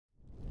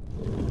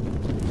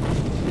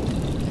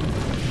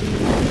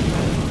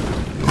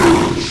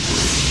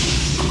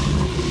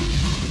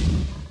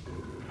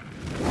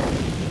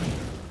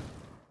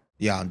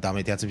Ja, und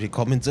damit herzlich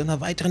willkommen zu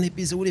einer weiteren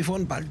Episode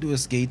von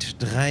Baldur's Gate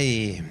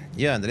 3.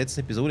 Ja, in der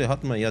letzten Episode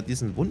hatten wir ja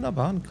diesen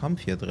wunderbaren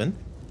Kampf hier drin,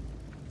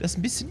 das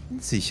ein bisschen in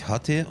sich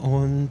hatte.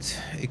 Und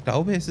ich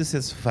glaube, es ist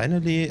jetzt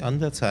finally an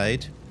der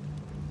Zeit,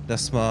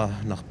 dass wir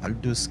nach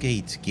Baldur's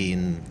Gate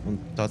gehen. Und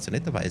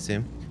tatsächlich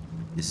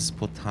dieses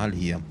Portal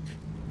hier.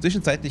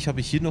 Zwischenzeitlich habe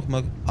ich hier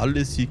nochmal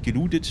alles hier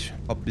gelootet,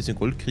 habe ein bisschen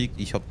Gold gekriegt.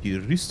 Ich habe die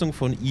Rüstung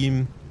von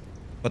ihm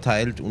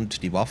verteilt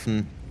und die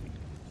Waffen.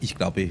 Ich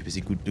glaube, wir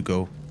sind good to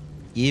go.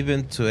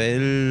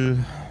 Eventuell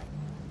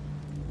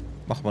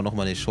machen wir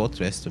nochmal eine Short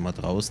Rest, wenn wir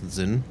draußen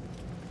sind.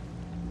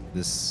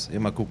 Das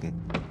immer gucken.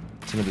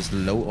 Sind ein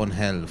bisschen low on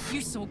health.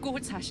 You saw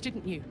Gortash,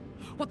 didn't you?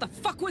 What the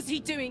fuck was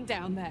he doing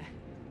down there?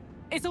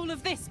 Is all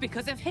of this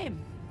because of him?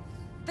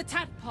 The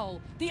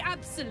tadpole, the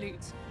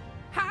absolute.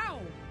 How?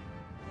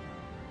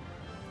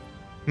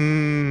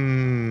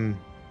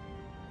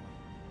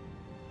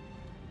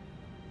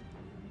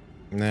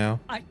 Naja.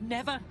 I'd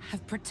never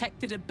have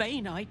protected a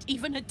Bay Knight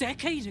even a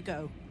decade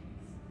ago.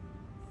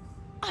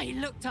 I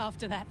looked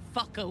after that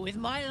fucker with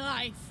my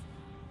life.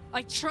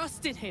 I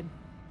trusted him.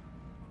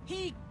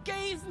 He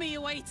gave me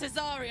away to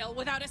Zariel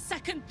without a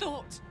second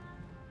thought.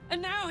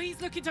 And now he's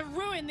looking to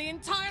ruin the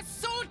entire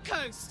Sword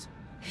Coast.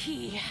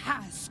 He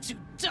has to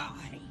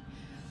die.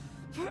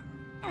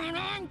 And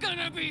I'm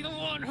gonna be the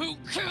one who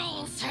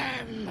kills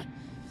him.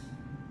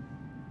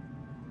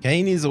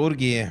 Keine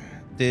Sorge.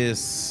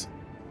 Das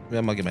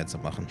werden wir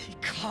gemeinsam machen. He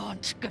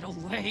can't get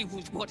away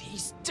with what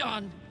he's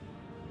done.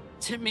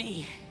 To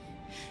me.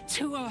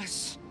 To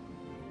us.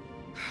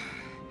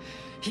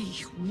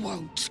 He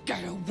won't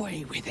get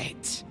away with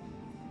it.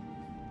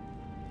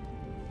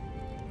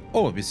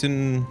 Oh, wir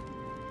sind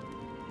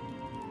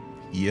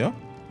hier.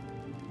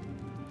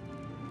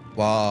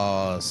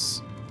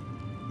 Was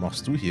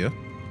machst du hier?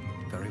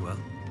 Very well.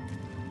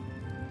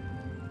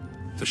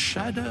 The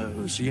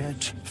shadows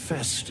yet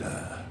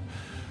fester.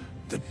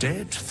 The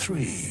dead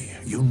three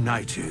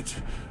united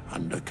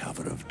under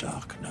cover of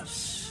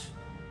darkness.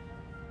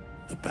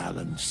 The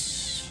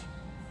balance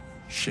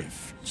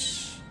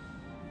shifts.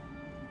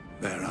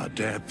 There are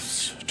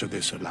depths to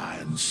this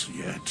alliance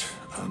yet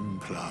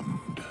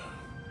unplumbed.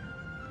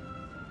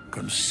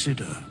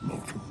 Consider,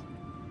 mortal.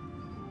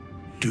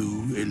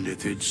 Do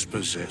illithids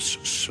possess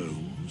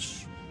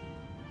souls?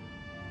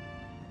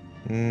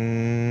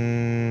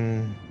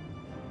 Haben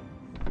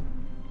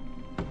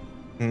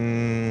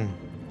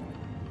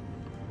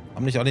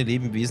nicht alle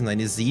Lebewesen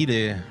eine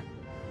Seele?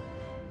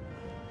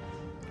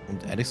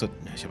 Und ehrlich gesagt,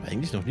 ich habe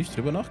eigentlich noch nicht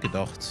drüber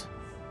nachgedacht.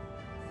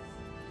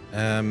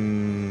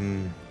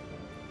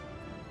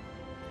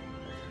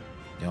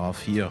 Ja,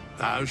 4.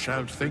 Thou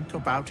shalt think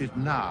about it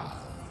now,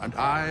 and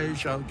I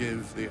shall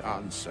give the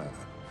answer.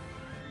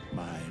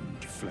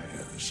 Mind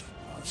flayers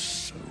are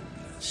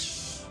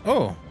soulless.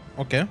 Oh,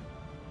 okay.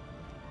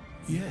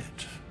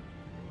 Yet,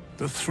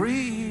 the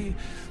three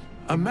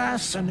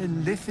amass an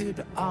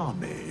illithid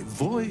army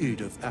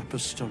void of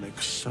apostolic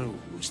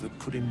souls that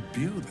could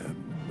imbue them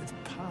with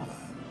power.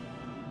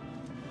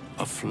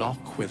 A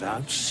flock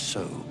without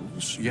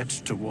souls, yet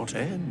to what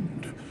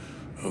end,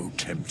 O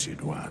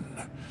tempted one?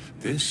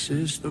 This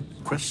is the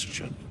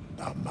question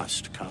thou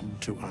must come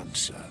to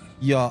answer.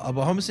 Ja,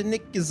 aber haben sie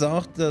nicht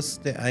gesagt,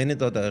 dass der eine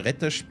da der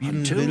Retter spielen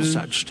Until will?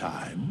 such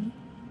time,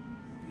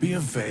 be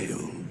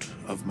availed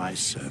of my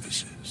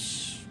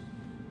services.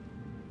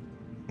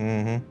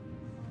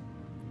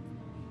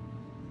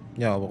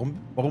 Ja,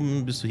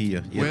 warum bist du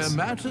hier Where jetzt?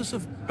 matters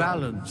of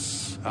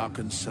balance are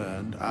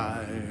concerned,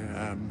 I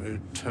am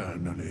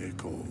eternally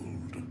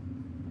cold.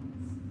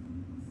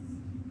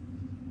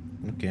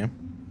 Okay.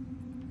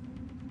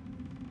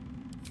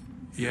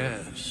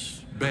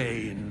 Yes,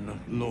 Bane,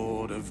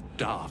 Lord of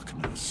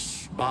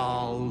Darkness,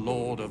 Baal,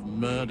 Lord of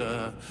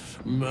Murder,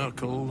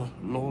 Merkel,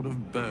 Lord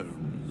of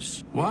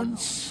Bones.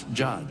 Once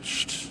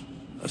judged,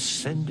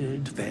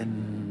 ascended,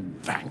 then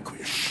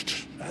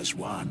vanquished as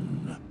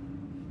one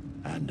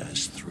and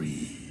as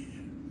three.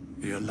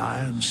 The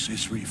alliance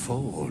is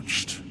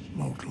reforged,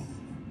 mortal.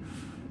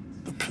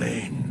 The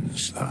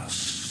plains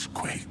thus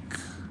quake,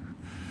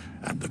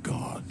 and the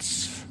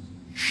gods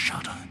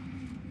shudder.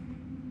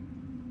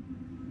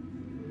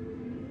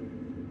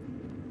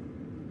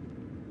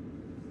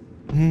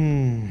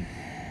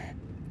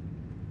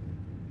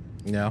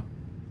 Ja.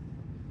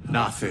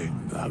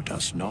 Nothing thou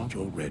dost not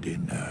already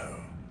know.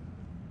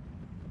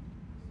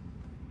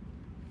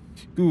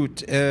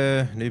 Gut,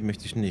 nee,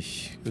 möchte ich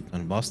nicht. Gut,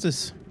 dann war's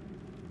das.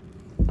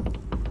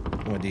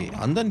 Aber die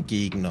anderen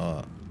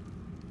Gegner,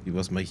 die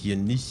was wir hier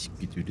nicht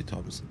getötet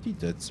haben, sind die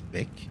jetzt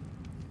weg?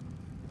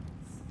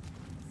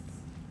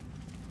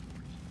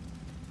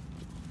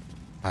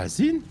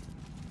 Halsin?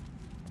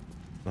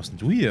 Was denn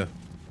du hier?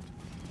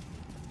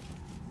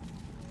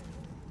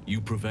 You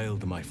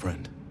prevailed, my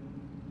friend.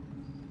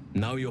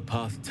 Now your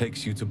path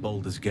takes you to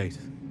Baldur's Gate.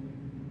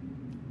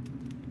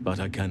 But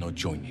I cannot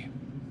join you.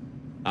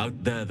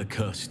 Out there, the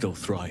curse still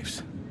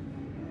thrives.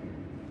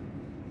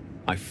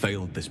 I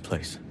failed this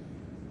place.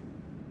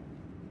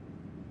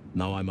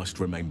 Now I must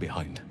remain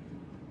behind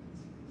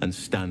and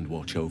stand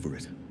watch over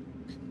it.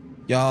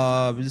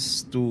 Ja,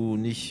 willst du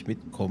nicht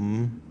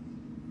mitkommen?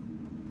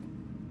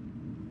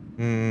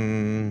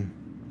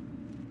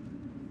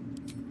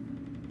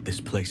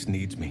 This place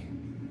needs me.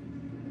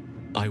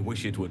 I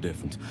wish it were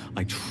different.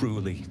 I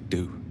truly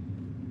do.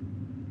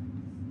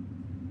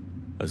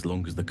 As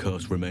long as the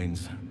curse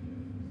remains,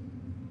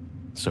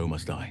 so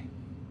must I.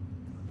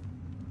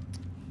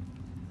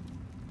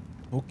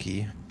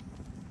 Okay.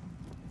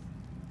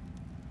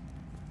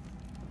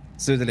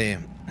 Södele.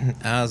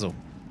 Also,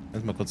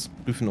 lass mal kurz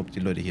prüfen, ob die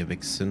Leute hier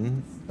weg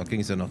sind. Da ging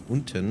es ja nach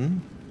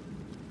unten.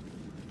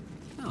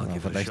 Ja,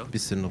 vielleicht ein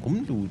bisschen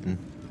rumlooten.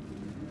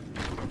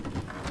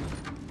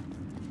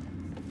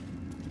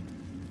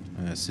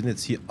 Sind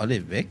jetzt hier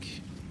alle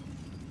weg?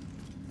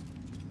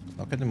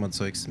 Da könnte man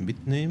Zeugs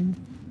mitnehmen.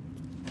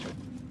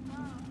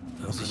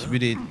 Also ich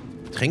würde die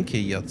Tränke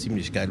ja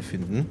ziemlich geil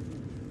finden.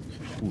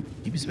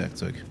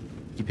 Diebeswerkzeug.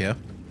 Gib her.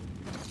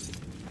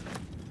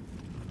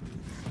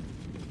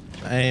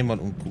 Einmal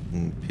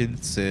umgucken.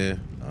 Pilze.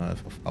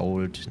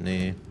 Verfault.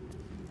 Nee.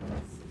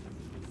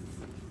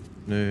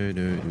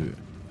 Nö.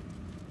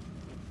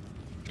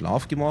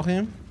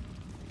 Schlafgemache.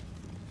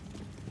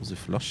 Große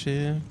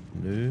Flasche.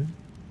 Nö.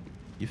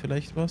 Hier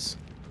vielleicht was?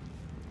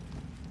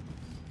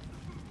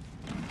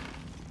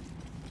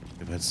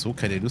 Ich habe jetzt so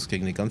keine Lust,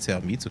 gegen eine ganze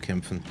Armee zu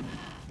kämpfen.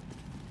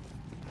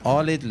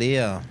 Alles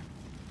leer.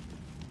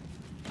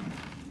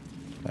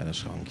 Kleiner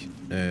Schrank.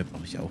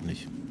 Brauche ich auch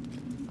nicht.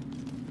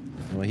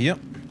 Aber hier.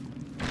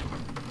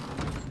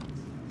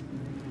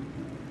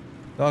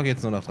 Da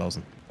geht's nur nach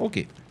draußen.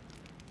 Okay.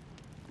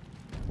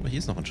 Aber hier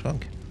ist noch ein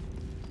Schrank.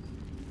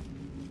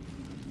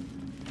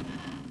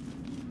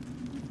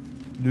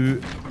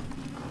 Nö.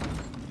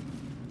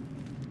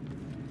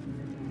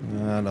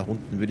 Ja, nach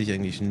unten will ich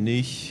eigentlich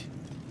nicht.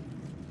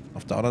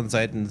 Auf der anderen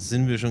Seite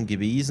sind wir schon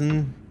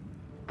gewesen.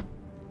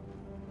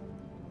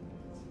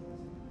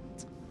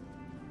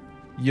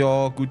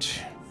 Ja, gut.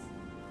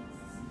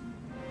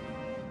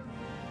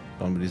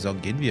 Dann würde ich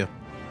sagen, gehen wir.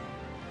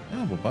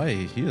 Ja, wobei,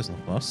 hier ist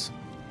noch was.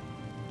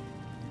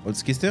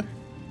 Holzkiste.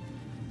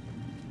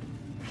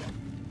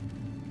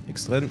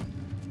 Nichts drin.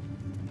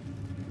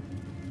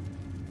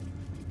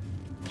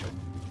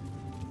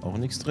 Auch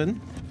nichts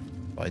drin.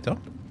 Weiter.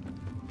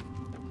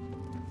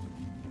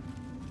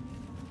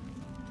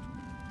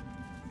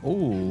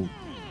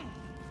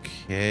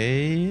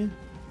 Okay.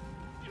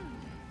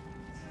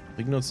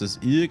 Bringt uns das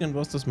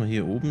irgendwas, dass wir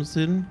hier oben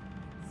sind?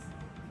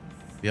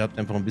 Wir hatten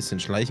einfach ein bisschen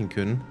schleichen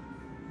können.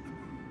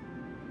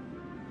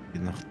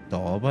 Geht nach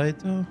da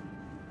weiter.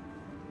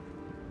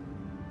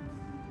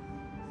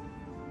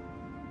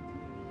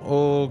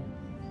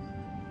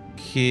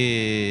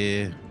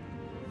 Okay.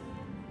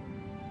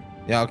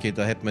 Ja, okay,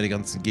 da hätten wir die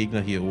ganzen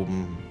Gegner hier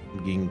oben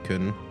umgehen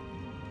können.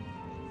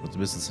 Also ein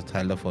bisschen ein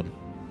Teil davon.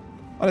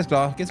 Alles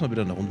klar, geht's mal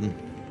wieder nach unten.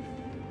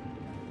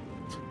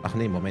 Ach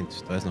nee,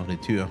 Moment, da ist noch eine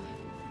Tür.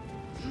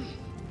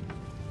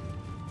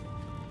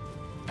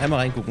 Einmal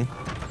reingucken.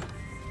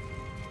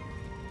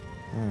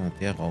 Ah,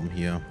 der Raum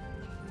hier.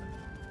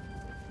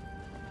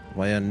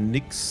 War ja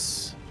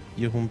nix.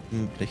 Hier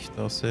unten,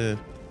 Blechtasse.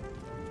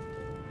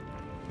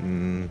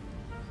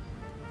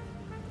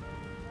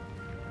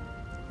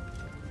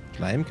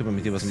 Schleim, können wir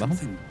mit dir was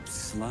machen?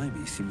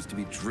 Slimy seems to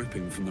be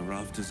dripping from the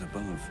rafters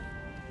above.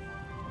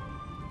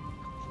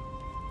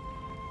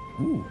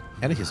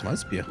 Herrliches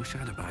Malzbier. Wish I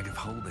had a bag of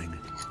holding.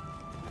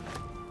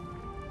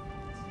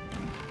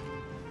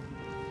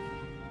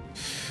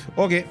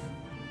 Okay.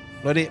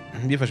 Leute,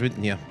 wir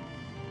verschwinden hier.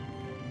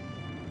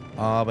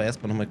 Aber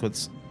erstmal nochmal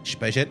kurz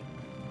speichern.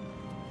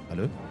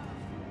 Hallo?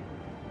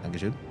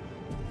 Dankeschön.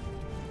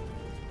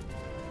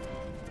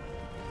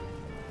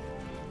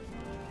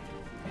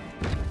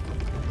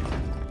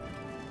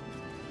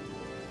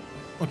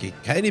 Okay,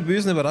 keine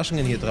bösen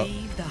Überraschungen hier drauf.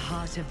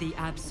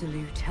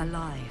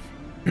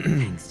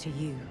 Thanks to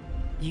you,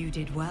 you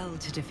did well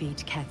to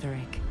defeat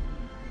Ketheric.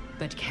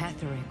 But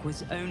Ketheric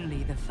was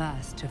only the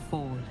first to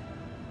fall.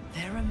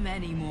 There are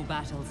many more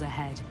battles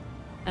ahead,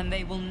 and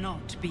they will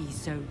not be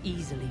so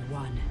easily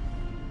won.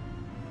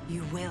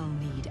 You will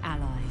need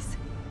allies.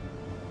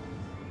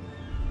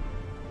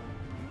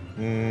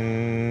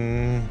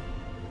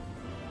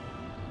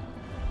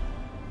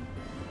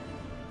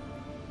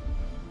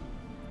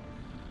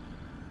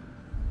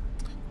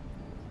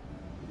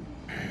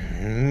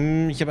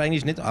 Ich habe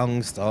eigentlich nicht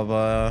Angst,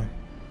 aber...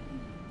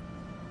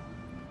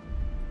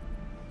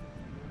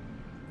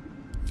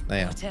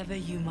 Naja. Whatever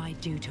you might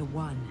do to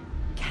one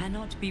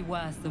cannot be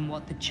worse than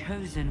what the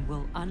Chosen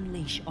will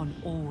unleash on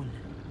all.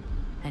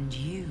 And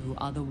you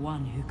are the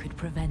one who could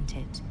prevent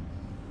it.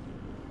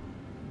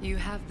 You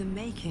have the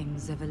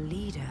makings of a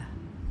leader.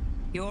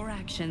 Your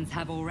actions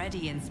have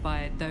already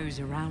inspired those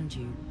around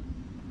you.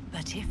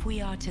 But if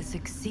we are to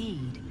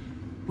succeed,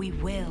 we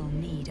will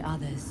need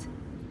others.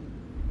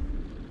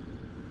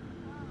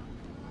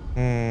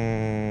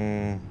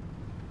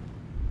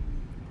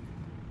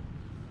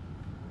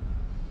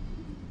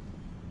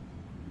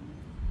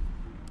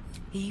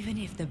 Even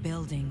if the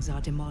buildings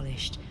are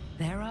demolished,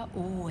 there are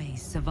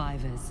always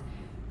survivors.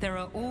 There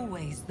are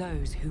always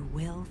those who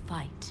will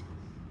fight.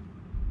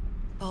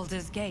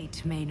 Baldur's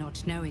Gate may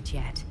not know it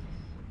yet,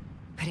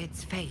 but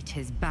its fate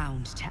is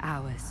bound to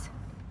ours.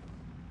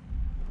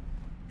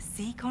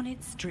 Seek on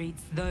its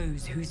streets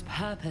those whose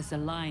purpose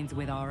aligns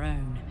with our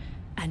own,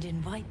 and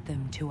invite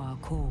them to our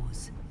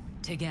cause.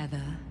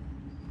 Together,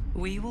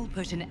 we will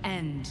put an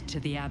end to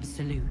the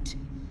Absolute,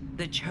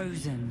 the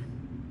Chosen,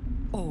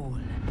 all.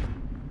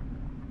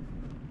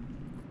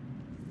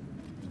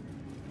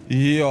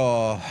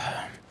 Ja,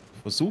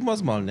 versuchen wir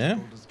es mal, ne?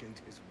 Baldur's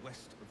Gate is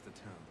west of the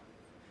town.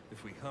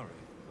 If we hurry,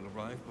 we'll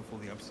arrive before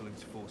the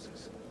Absolute's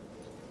forces.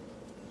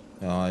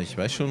 Ja, ich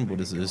weiß schon, wo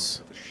das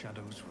ist. The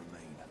shadows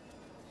remain.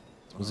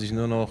 Jetzt muss ich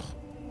nur noch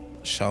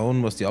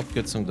schauen, was die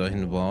Abkürzung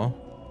dahin war.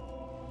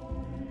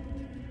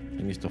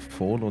 Eigentlich doch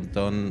vorne und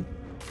dann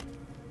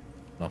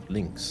nach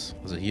links.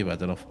 Also hier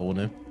weiter nach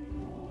vorne.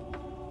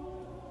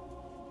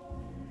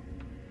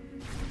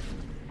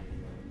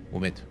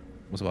 Moment,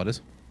 was war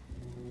das?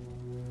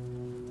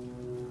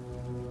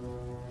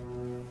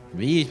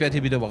 Wie, ich werde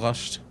hier wieder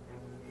überrascht.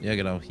 Ja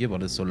genau, hier war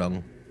das so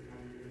lang.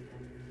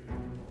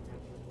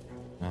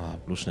 Ah,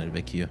 bloß schnell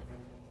weg hier.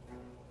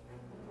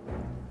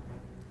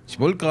 Ich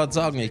wollte gerade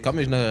sagen, ich kann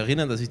mich noch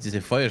erinnern, dass ich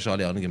diese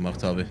Feuerschale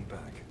angemacht habe.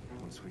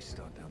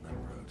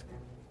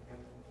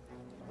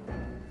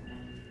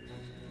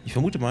 Ich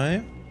vermute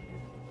mal,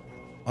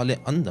 alle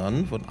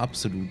anderen von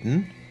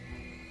Absoluten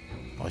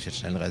brauche ich jetzt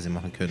Schnellreise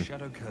machen können.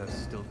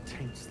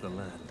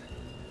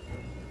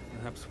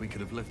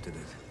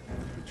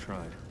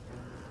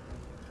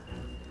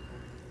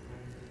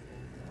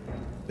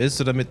 Willst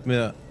du damit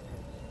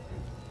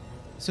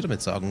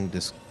sagen,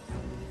 das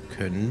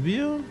können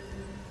wir?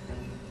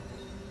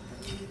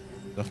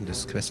 Wir dürfen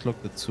das Questlog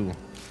dazu.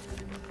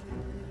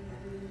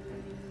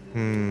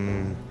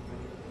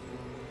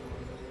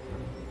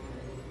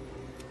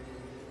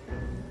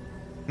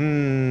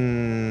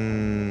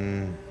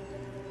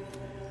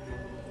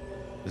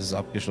 Das ist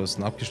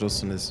abgeschlossen.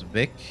 Abgeschlossen ist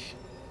weg.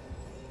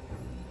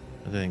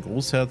 Den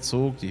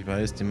Großherzog, ich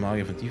weiß, die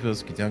Magier von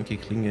Tifers, Gedanke,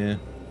 Klinge.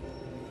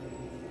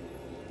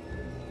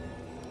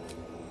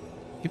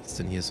 Gibt es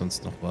denn hier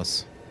sonst noch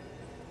was?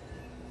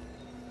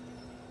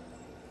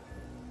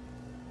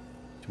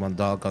 Ich meine,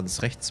 da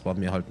ganz rechts war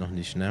mir halt noch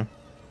nicht, ne?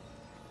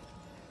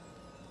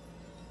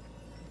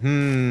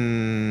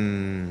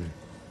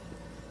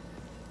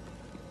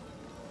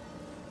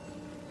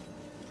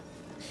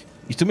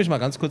 Ich tue mich mal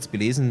ganz kurz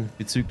belesen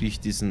bezüglich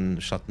diesen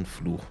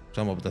Schattenfluch.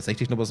 Schauen wir, ob wir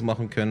tatsächlich noch was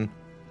machen können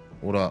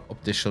oder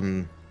ob das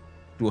schon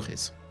durch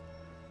ist.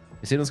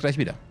 Wir sehen uns gleich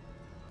wieder.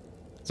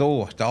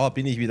 So, da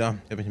bin ich wieder.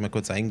 Ich habe mich mal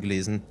kurz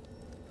eingelesen.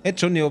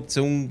 Hätte schon die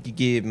Option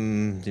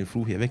gegeben, den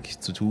Fluch hier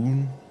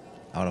wegzutun,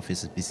 aber dafür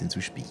ist es ein bisschen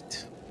zu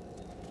spät.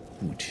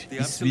 Gut,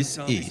 ist wie es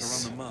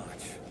ist.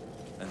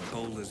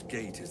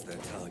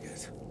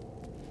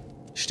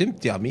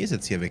 Stimmt, die Armee ist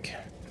jetzt hier weg.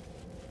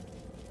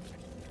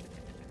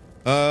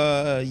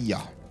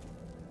 Ja.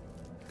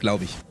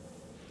 Glaube ich.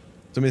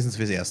 Zumindest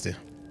fürs Erste.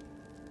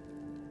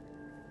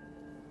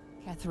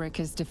 Ketheric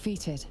is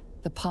defeated.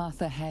 The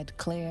path ahead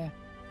clear.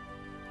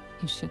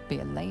 You should be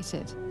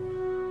elated.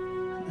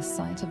 The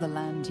sight of the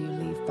land you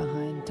leave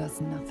behind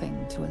does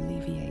nothing to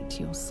alleviate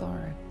your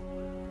sorrow.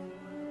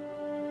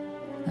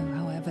 Though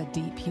however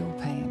deep your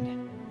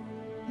pain,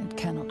 it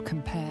cannot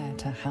compare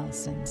to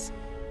Halsin's.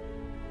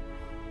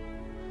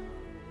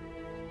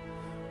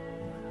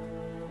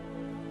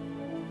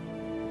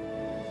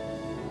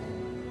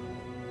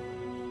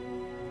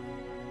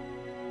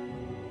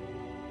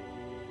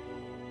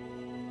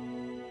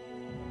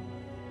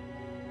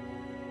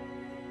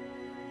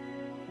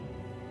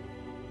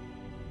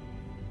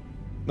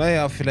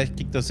 Naja, vielleicht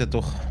kriegt das ja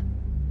doch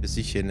für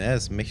sich hin. Er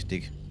ist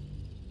mächtig.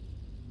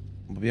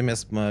 Aber wir haben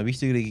erstmal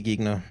wichtigere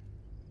Gegner.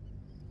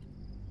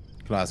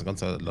 Klar, ist ein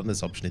ganzer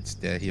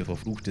Landesabschnitt, der hier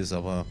verflucht ist,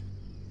 aber...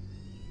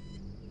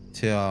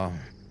 Tja...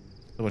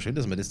 Ist aber schön,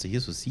 dass man das da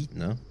hier so sieht,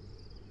 ne?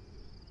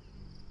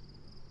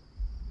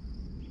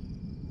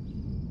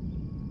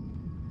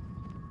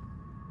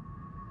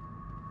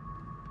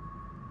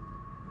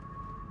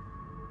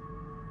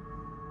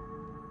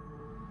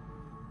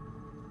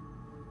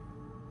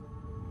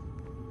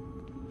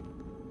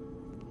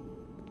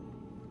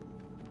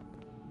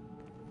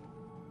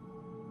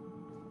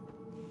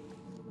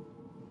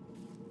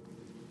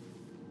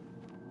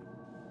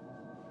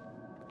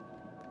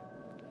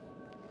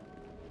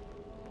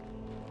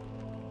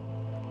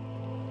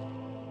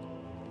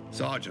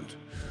 Sergeant,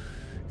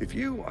 if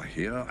you are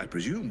here, I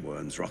presume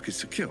Wern's Rock is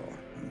secure,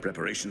 and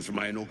preparations for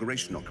my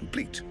inauguration are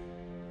complete.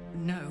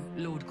 No,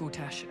 Lord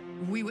Gortash.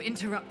 We were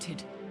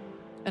interrupted.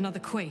 Another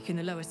quake in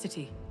the lower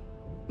city.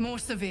 More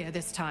severe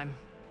this time.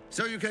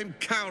 So you came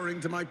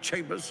cowering to my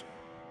chambers?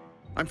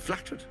 I'm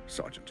flattered,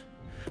 Sergeant.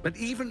 But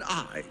even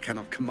I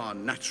cannot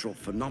command natural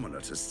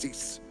phenomena to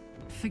cease.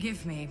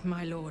 Forgive me,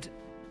 my lord,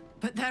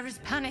 but there is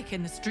panic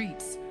in the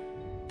streets.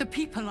 The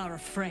people are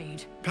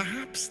afraid.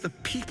 Perhaps the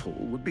people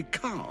would be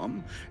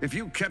calm if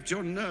you kept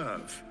your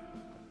nerve.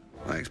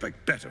 I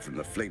expect better from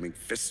the flaming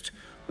fist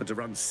than to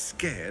run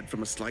scared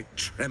from a slight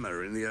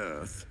tremor in the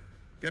earth.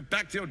 Get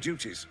back to your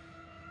duties.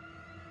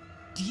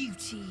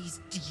 Duties,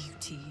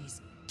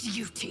 duties,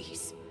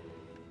 duties.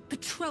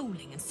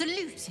 Patrolling and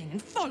saluting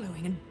and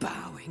following and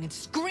bowing and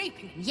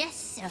scraping and yes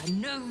sir,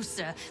 no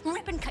sir,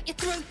 rip and cut your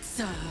throat,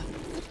 sir.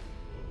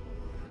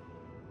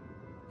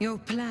 Your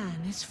plan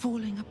is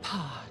falling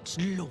apart,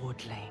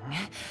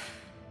 lordling.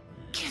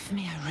 Give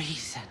me a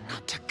reason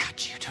not to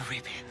cut you to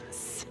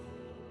ribbons.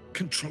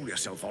 Control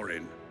yourself,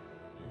 Orin.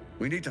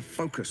 We need to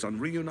focus on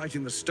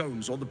reuniting the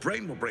stones or the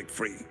brain will break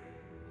free.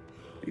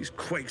 These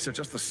quakes are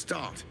just the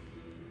start.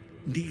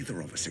 Neither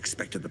of us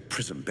expected the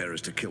prison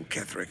bearers to kill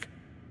Ketheric.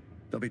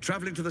 They'll be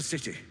traveling to the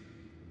city.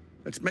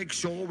 Let's make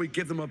sure we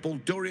give them a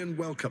Baldurian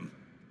welcome.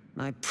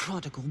 My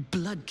prodigal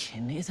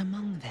bloodkin is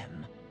among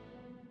them.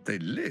 They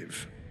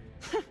live.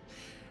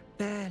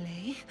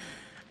 Barely.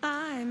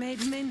 I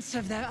made mince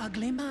of their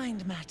ugly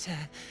mind matter.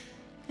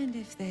 And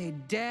if they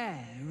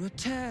dare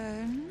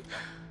return,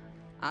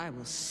 I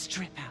will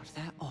strip out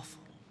their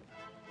offal.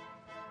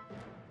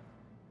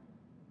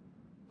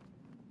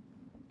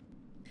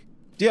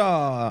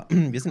 Ja,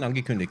 wir sind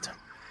angekündigt.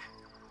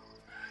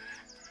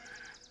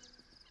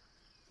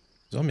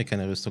 So haben wir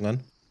keine Rüstung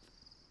an.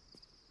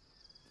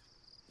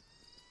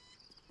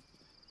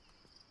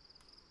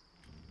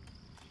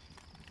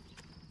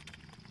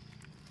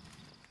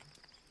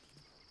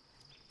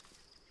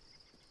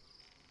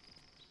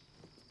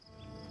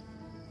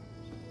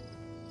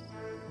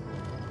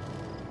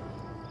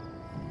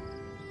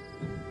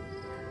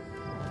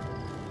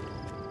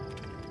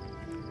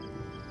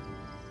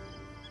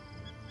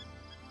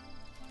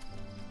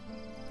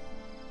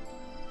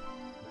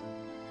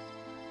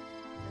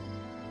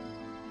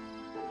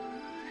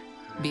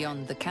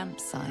 Beyond the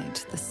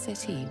campsite, the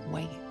city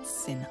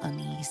waits in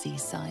uneasy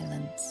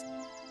silence,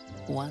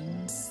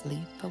 one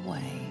sleep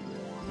away.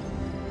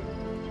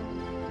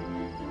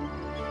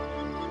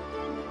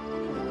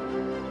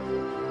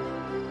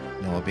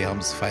 Ja, wir haben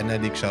es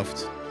finally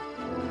geschafft.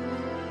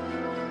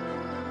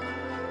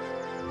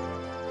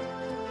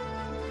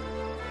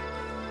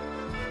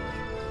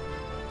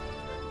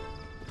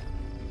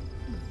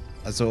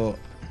 Also,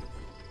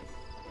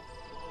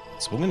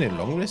 zwungene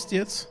Longrest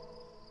jetzt?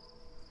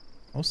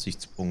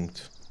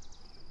 Aussichtspunkt.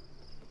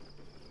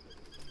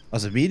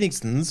 Also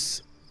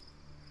wenigstens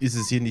ist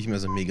es hier nicht mehr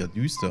so mega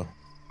düster.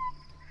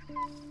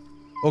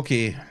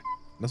 Okay,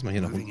 lass mal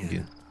hier nach unten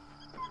gehen.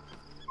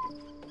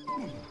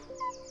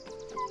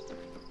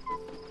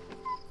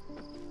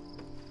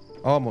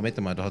 Oh, Moment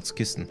mal, da hat es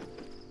Kisten.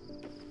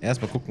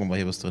 Erstmal gucken, ob wir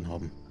hier was drin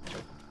haben.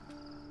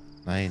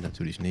 Nein,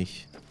 natürlich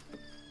nicht.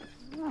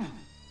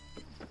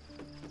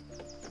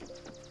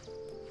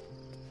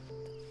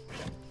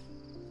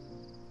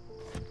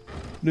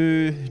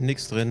 Nö,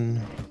 nix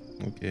drin.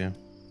 Okay.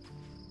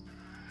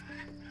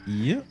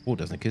 Hier? Oh,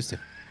 da ist eine Kiste.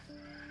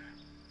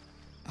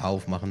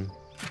 Aufmachen.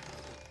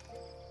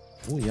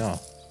 Oh ja.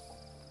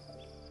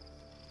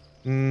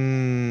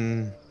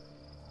 Nö.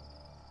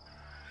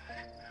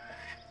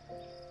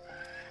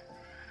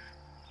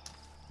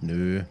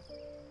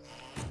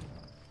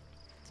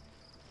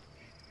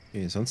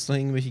 Okay, sonst noch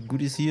irgendwelche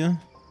Goodies hier?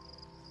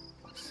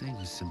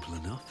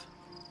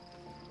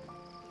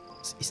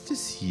 Was ist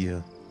das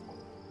hier?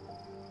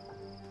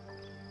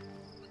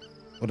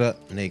 Oder,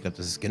 ne, ich glaube,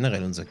 das ist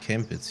generell unser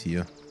Camp jetzt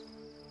hier.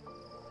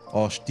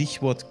 Oh,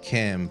 Stichwort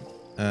Camp.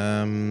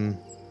 Da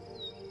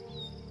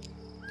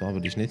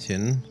würde ich nicht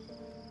hin.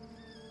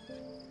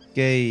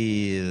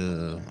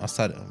 Gale.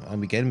 Ach,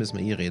 mit Gale müssen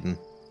wir eh reden.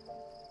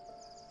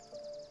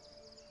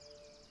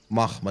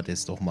 Machen wir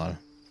das doch mal.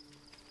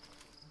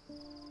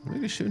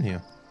 Wirklich schön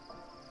hier.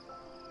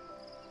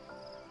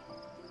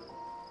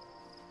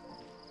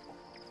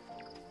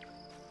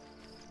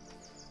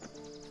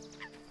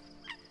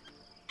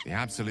 The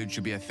Absolute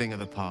should be a thing of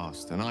the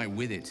past, and I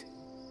with it.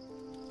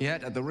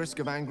 Yet, at the risk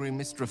of angering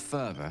Mistress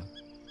further,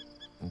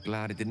 I'm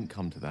glad it didn't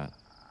come to that,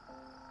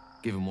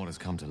 given what has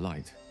come to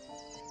light.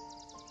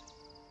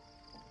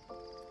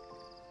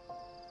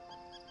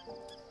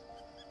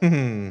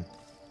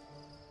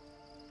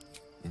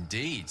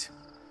 Indeed.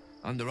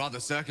 Under other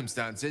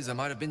circumstances, I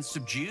might have been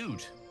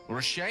subdued or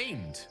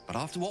ashamed, but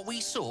after what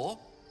we saw,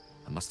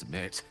 I must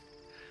admit,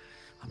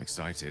 I'm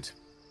excited.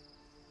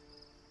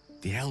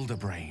 The Elder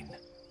Brain.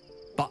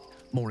 But,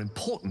 more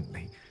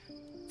importantly,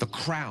 the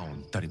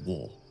crown that it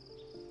wore.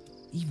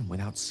 Even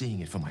without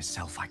seeing it for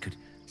myself, I could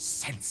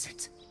sense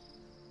it.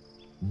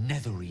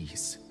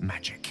 Netherese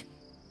magic.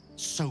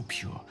 So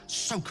pure,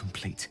 so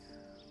complete.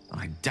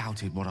 I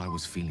doubted what I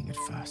was feeling at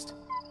first.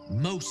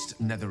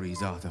 Most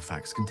Netherese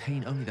artifacts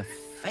contain only the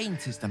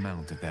faintest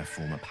amount of their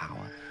former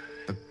power.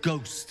 The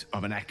ghost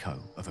of an echo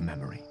of a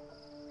memory.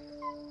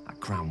 That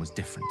crown was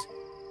different.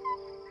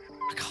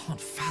 I can't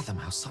fathom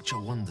how such a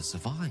wonder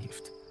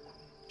survived.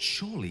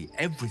 Surely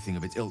everything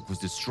of its ilk was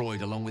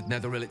destroyed along with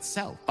Netheril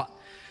itself, but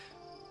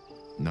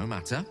no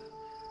matter.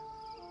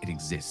 It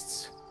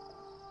exists.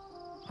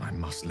 I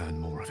must learn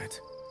more of it.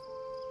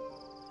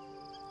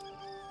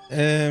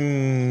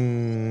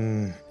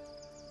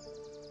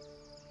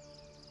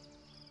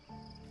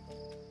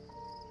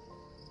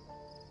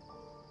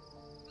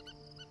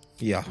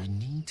 Ja. We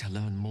need to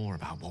learn more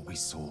about what we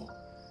saw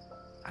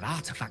An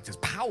artifact as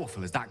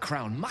powerful as that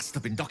crown must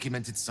have been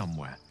documented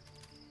somewhere.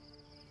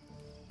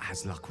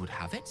 As luck would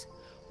have it,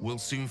 we'll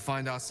soon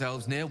find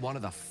ourselves near one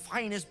of the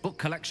finest book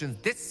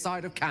collections this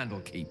side of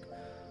Candlekeep.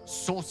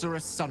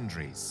 Sorcerer's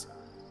Sundries.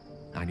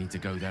 I need to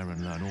go there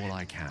and learn all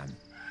I can.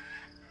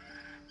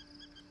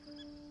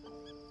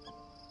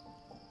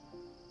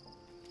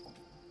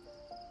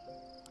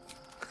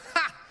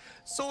 Ha!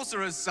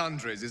 Sorcerer's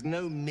Sundries is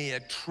no mere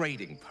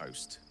trading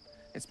post.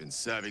 It's been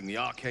serving the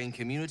arcane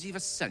community for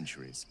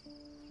centuries.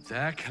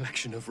 Their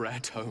collection of rare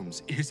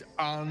tomes is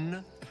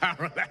unparalleled.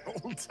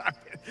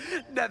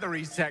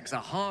 Netherese texts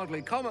are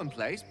hardly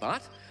commonplace,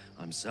 but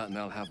I'm certain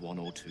they'll have one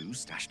or two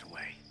stashed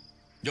away.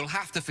 You'll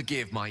have to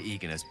forgive my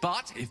eagerness,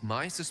 but if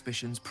my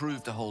suspicions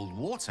prove to hold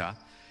water,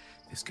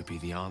 this could be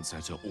the answer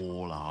to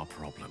all our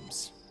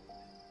problems.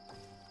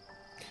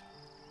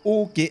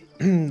 Okay,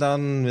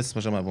 dann wissen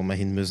wir schon mal, wo wir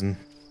hin müssen.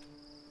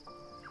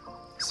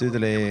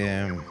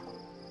 Södele.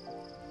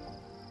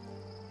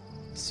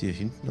 Ist hier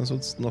hinten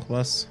ansonsten noch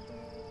was?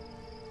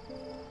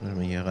 Wollen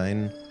wir hier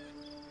rein?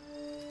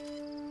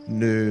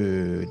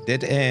 Nö,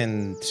 Dead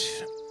End.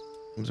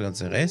 Und der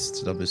ganze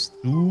Rest, da bist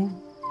du.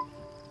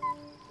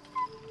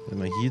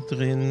 Wenn wir hier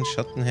drin,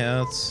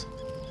 Schattenherz.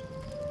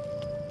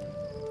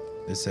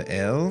 Das ist der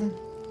L.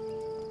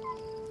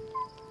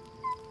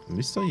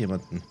 Vermisst da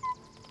jemanden?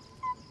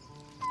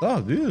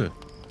 Da, Wühl.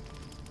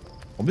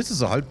 Warum bist du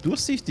so halb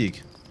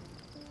durchsichtig?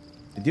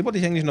 Mit dir wollte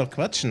ich eigentlich noch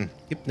quatschen.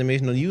 Gibt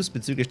nämlich noch News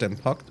bezüglich deinem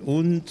Pakt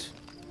und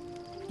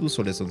du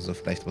solltest uns da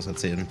vielleicht was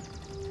erzählen.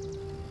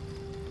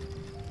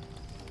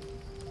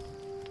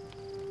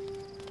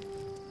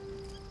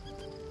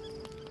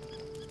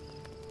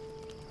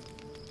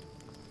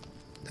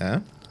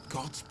 Ja?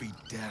 Gods be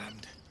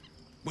damned.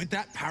 With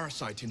that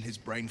parasite in his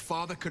brain,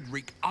 Father could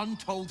wreak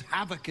untold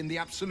havoc in the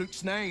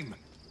Absolute's name.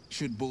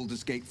 Should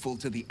Baldur's Gate fall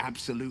to the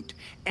Absolute,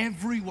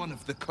 every one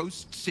of the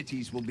coast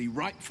cities will be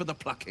ripe for the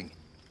plucking.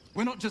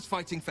 We're not just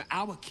fighting for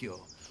our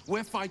cure.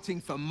 We're fighting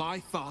for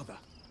my father.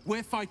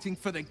 We're fighting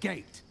for the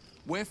gate.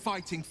 We're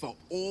fighting for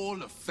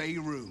all of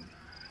Faerun.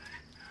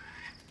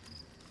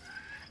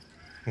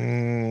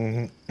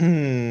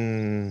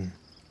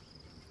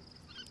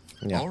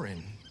 Ja.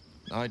 Orin,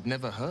 I'd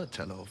never heard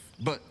tell of,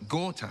 but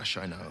Gortash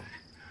I know.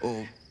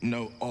 Or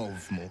know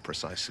of, more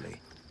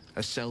precisely.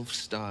 A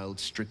self-styled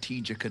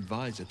strategic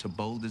advisor to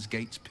Baldur's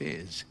Gate's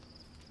peers.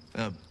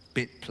 A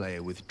bit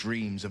player with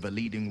dreams of a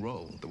leading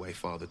role, the way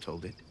Father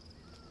told it.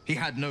 He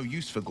had no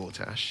use for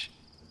Gortash,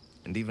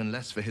 and even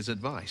less for his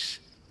advice.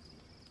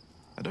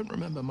 I don't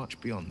remember much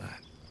beyond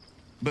that.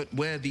 But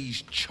where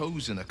these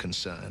Chosen are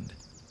concerned,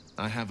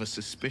 I have a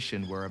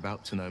suspicion we're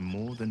about to know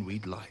more than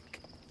we'd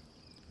like.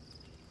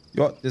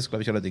 Ja, das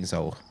glaube ich allerdings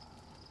auch.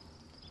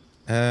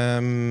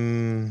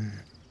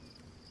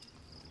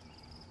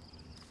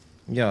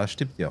 Ja,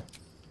 stimmt ja.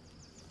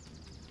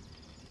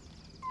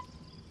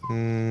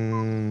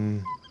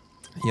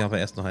 Ja, aber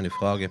erst noch eine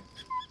Frage.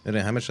 Wenn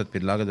deine Heimatstadt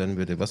belagert werden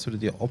würde, was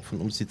würdet ihr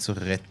opfern, um sie zu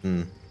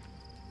retten?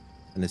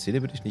 Eine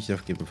Seele würde ich nicht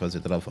aufgeben, falls ihr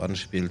darauf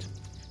anspielt.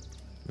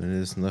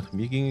 Wenn es nach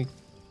mir ginge,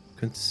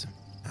 könnte es...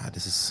 Ah,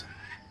 das ist...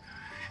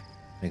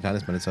 Ein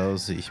kleines meines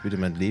Hauses. Ich würde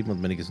mein Leben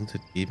und meine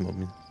Gesundheit geben,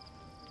 um...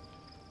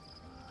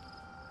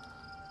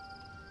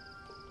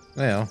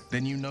 Naja.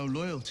 Then you know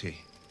loyalty.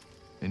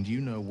 And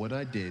you know what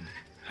I did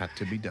had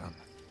to be done.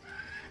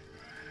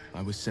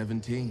 I was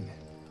 17.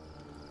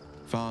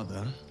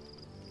 Father,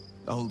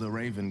 older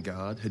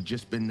Ravengard, had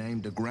just been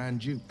named a Grand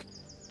Duke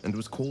and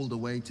was called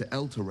away to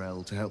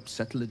Elturel to help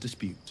settle a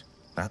dispute.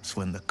 That's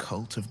when the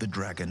cult of the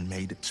dragon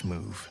made its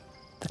move.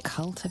 The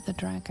cult of the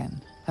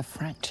dragon, a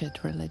fractured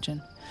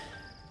religion.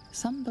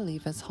 Some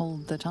believers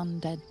hold that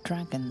undead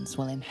dragons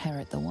will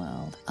inherit the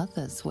world.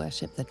 Others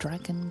worship the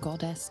dragon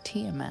goddess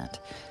Tiamat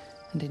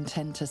and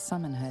intend to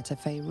summon her to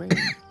Faerun.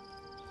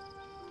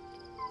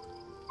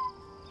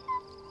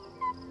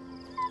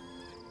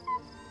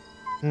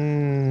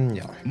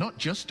 Ja. Not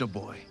just a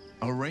boy,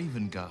 a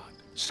Ravengard,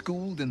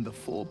 schooled in the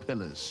 4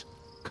 pillars: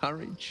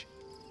 courage,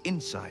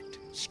 insight,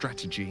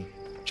 strategy,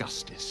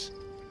 justice.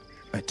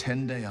 A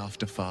 10-day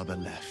after Father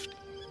left,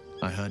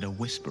 I heard a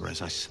whisper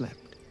as I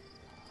slept.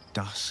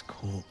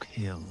 Duskhawk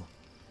Hill.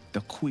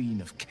 The Queen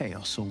of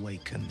Chaos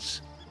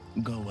awakens.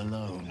 Go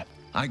alone.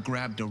 I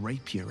grabbed a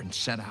rapier and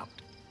set out.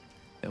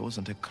 There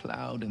wasn't a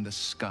cloud in the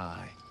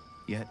sky,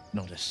 yet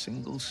not a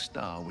single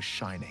star was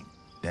shining.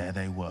 There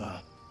they were,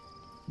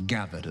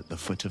 gathered at the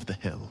foot of the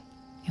hill.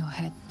 Your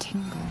head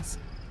tingles.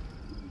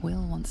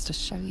 Will wants to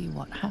show you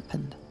what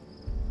happened.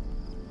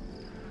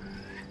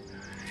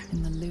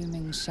 In the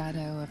looming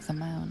shadow of the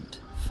mount,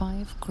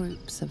 5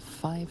 groups of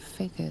 5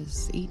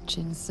 figures each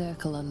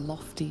encircle a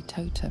lofty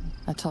totem.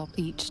 Atop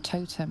each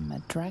totem, a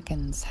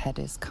dragon's head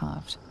is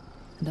carved,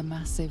 and a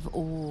massive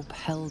orb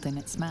held in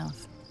its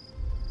mouth.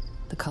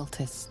 The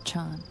cultists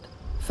chant,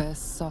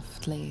 first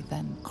softly,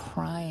 then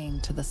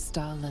crying to the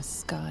starless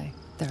sky.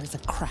 There is a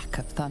crack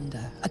of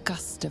thunder, a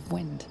gust of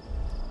wind,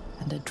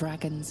 and a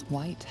dragon's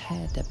white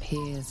head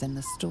appears in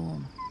the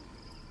storm.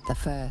 the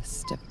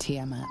first of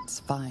Tiamat's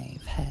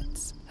 5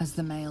 heads. As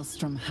the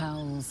maelstrom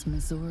howls,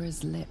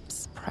 Missoura's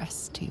lips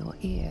press to your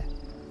ear.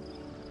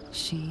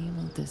 She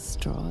will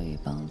destroy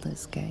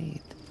Baldur's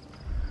Gate.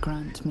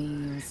 Grant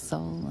me your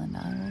soul and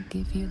I will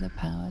give you the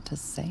power to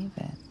save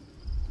it,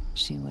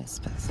 she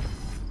whispers.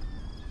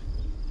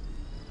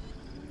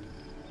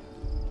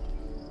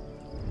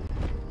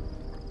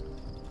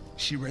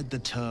 She read the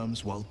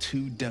terms while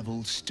 2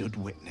 devils stood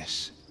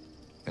witness.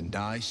 And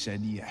I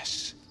said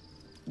yes.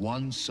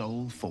 1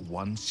 soul for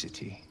 1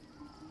 city.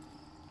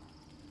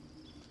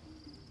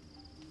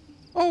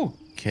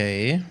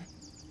 Okay.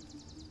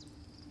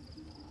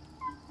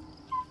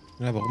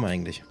 Ja, warum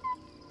eigentlich?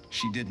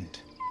 She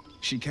didn't.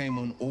 She came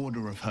on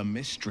order of her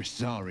mistress,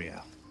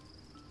 Zariel.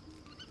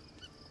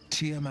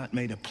 Tiamat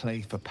made a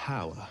play for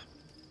power.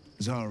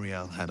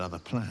 Zariel had other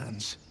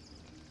plans.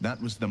 That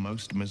was the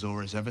most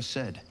Missoura's ever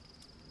said.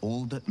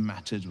 All that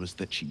mattered was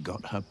that she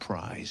got her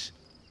prize.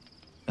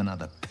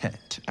 Another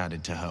pet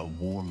added to her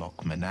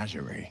warlock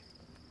menagerie.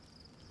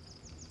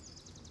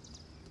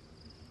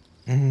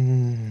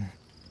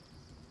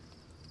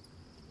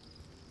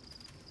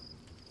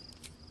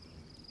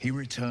 He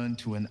returned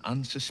to an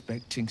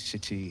unsuspecting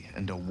city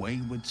and a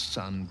wayward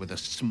son with a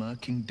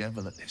smirking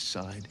devil at his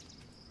side.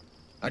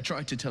 I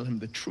tried to tell him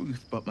the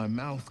truth, but my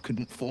mouth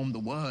couldn't form the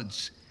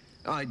words.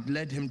 I'd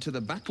led him to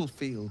the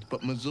battlefield,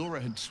 but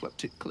Missoura had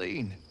swept it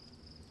clean.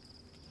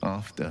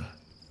 After,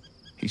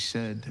 he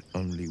said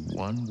only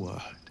 1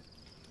 word.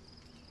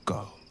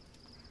 Go.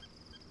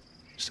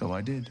 So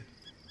I did.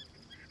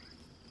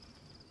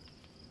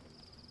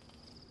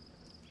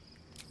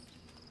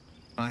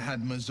 I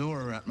had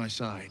Missoura at my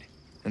side,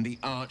 and the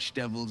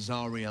archdevil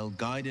Zariel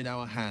guided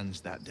our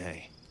hands that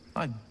day.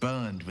 I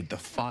burned with the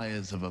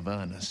fires of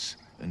Avernus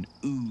and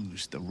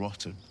oozed the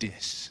rot of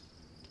Dis.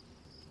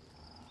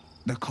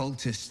 The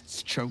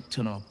cultists choked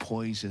on our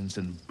poisons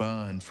and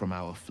burned from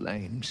our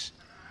flames.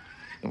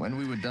 And when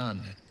we were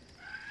done,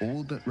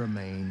 all that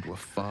remained were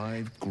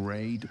 5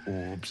 grayed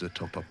orbs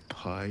atop a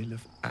pile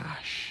of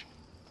ash.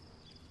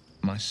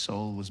 My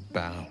soul was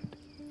bound,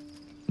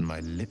 and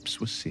my lips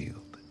were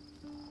sealed.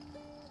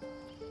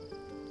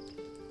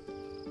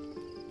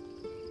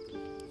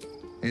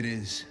 It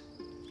is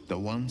the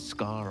one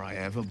scar I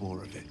ever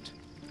bore of it.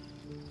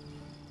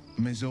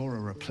 Missoura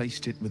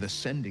replaced it with a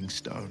sending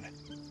stone.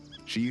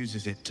 She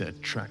uses it to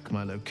track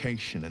my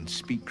location and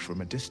speak from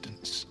a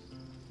distance.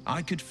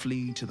 I could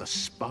flee to the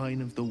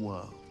spine of the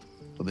world,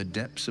 or the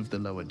depths of the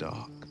lower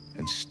dark,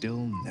 and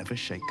still never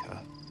shake her.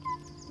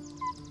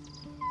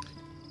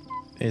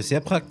 Ist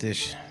sehr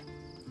praktisch.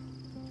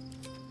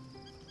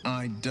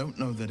 I don't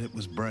know that it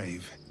was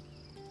brave.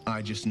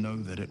 I just know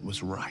that it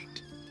was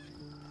right.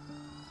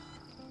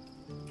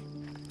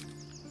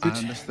 I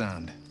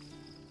understand.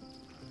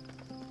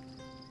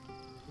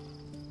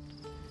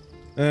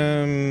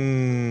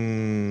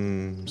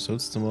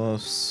 Sollst du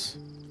was...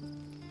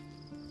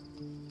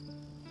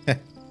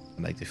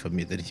 Neigt dich von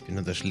mir, denn ich bin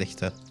nur der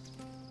Schlechter.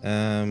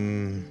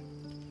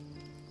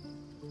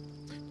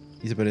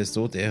 Isabel ist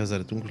tot, er ist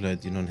eine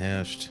Dunkelheit, die nun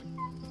herrscht.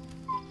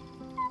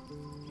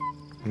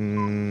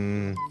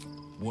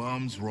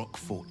 Worm's Rock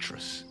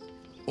Fortress.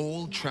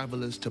 All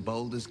travelers to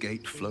Baldur's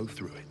Gate flow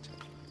through it.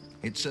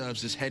 It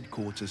serves as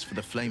headquarters for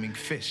the Flaming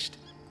Fist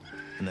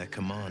and their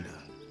commander,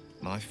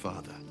 my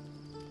father.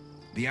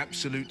 The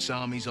Absolute's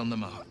army's on the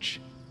march.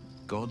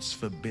 Gods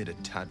forbid a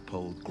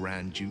tadpole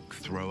Grand Duke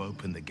throw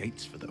open the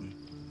gates for them.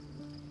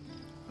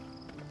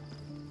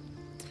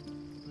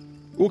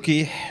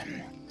 Okay,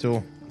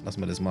 so,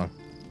 lassen wir das mal.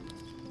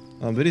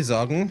 Dann würde ich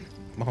sagen,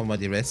 machen wir mal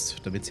die Rest,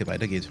 damit es hier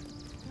weitergeht.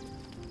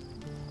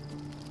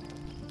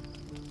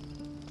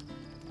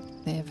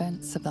 The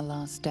events of the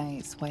last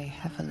days weigh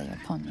heavily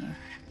upon you.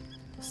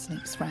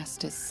 Sleep's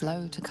rest is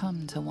slow to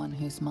come to one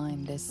whose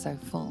mind is so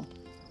full.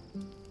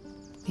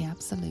 The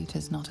Absolute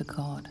is not a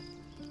god,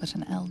 but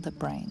an elder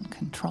brain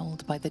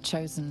controlled by the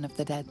chosen of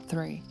the Dead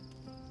Three.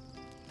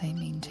 They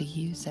mean to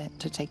use it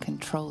to take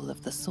control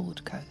of the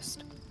Sword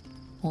Coast.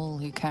 All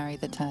who carry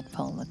the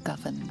tadpole are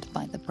governed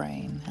by the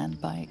brain, and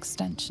by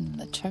extension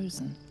the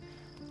chosen.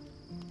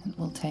 It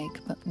will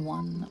take but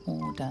one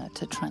order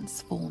to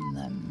transform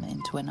them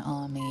into an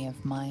army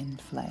of mind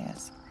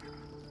flayers.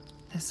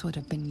 This would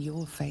have been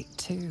your fate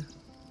too,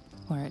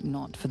 were it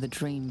not for the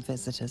Dream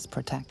Visitor's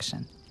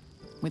protection.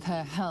 With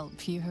her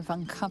help, you have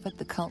uncovered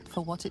the cult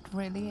for what it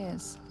really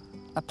is.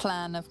 A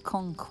plan of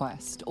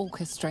conquest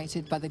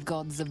orchestrated by the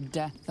gods of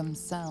death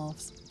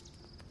themselves.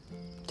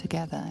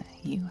 Together,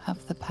 you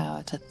have the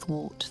power to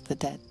thwart the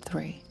Dead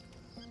Three.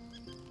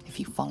 If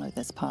you follow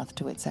this path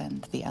to its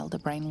end, the Elder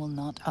Brain will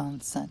not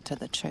answer to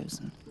the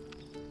Chosen.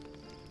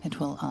 It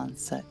will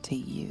answer to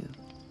you.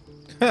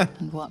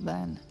 And what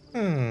then?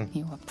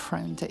 You are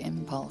prone to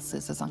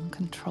impulses as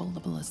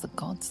uncontrollable as the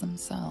gods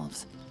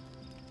themselves.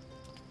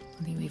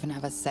 Will you even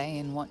have a say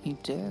in what you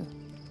do?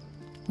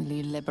 Will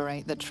you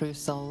liberate the true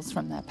souls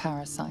from their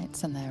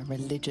parasites and their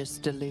religious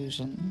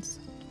delusions?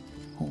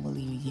 Or will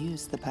you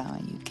use the power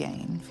you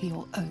gain for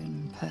your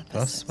own purposes?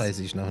 Das weiß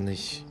ich noch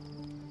nicht.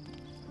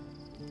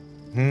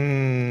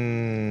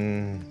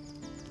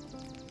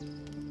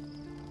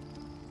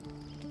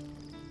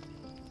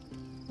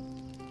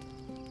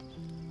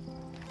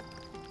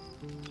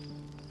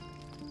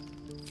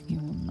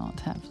 not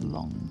have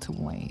long to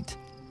wait.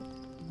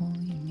 All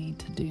you need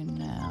to do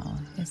now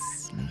is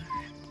sleep.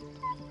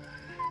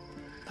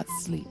 But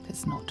sleep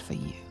is not for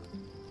you.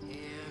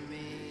 Hear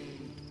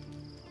me.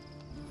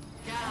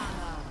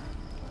 Gather.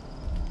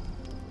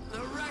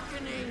 The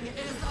reckoning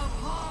is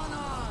upon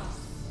us.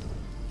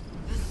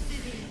 The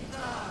city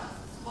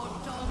thirsts for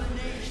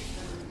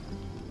domination.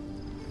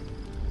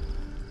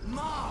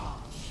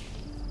 March.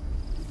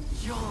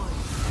 Join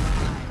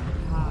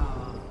my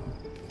power.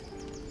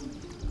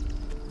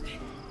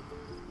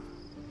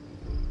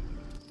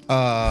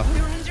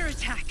 We're under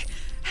attack.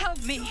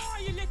 Help me.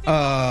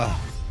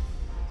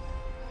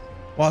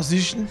 Was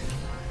ist denn?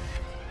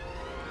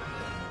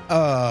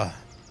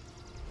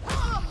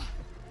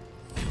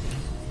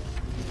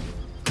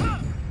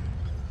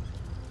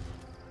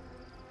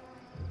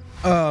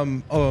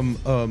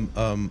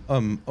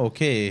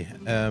 Okay.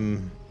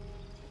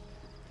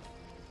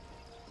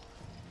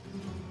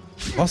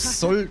 Was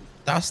soll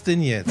das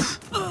denn jetzt?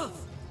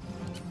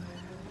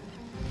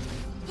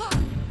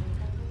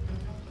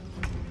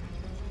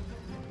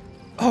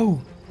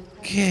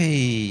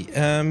 Okay,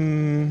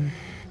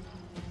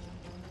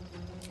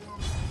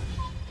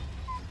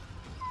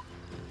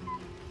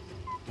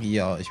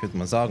 ja, ich würde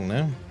mal sagen,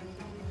 ne?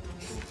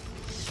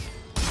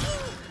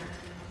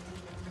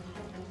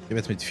 Ich habe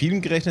jetzt mit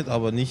vielen gerechnet,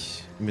 aber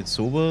nicht mit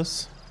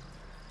sowas.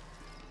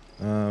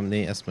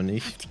 Nee, erstmal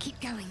nicht.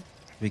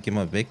 Wir gehen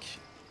mal weg.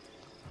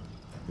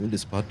 Müll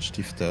des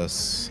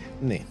Badstifters.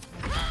 Nee.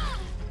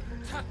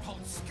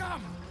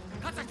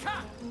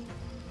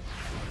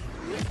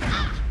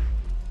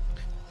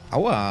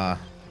 Aua.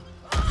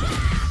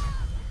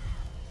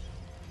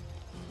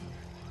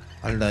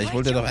 Alter, ich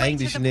wollte doch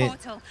eigentlich ne.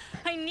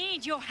 I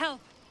need your help.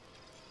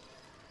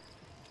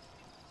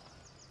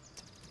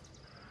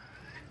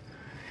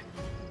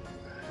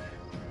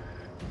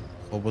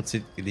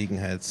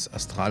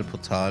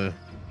 Robozit-Gelegenheits-Astralportal.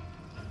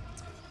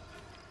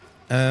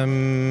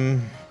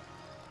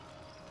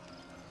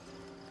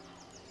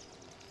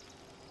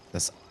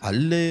 Das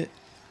alle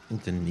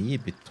in der Nähe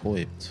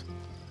betäubt.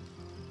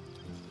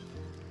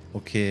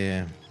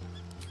 Okay.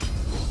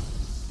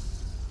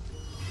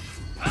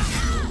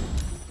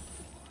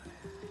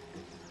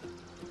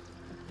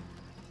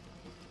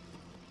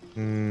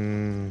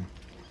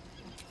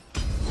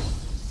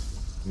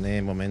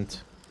 Nee,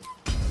 Moment.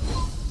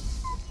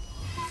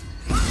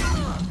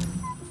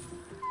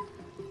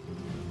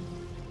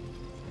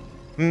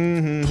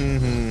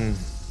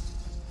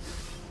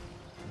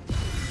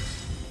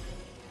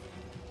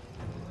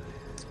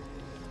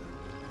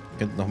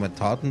 Könnten noch mal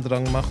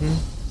Tatendrang machen.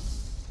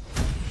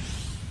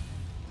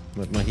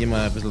 Wird man hier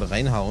mal ein bisschen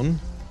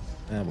reinhauen.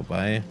 Ja,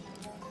 wobei.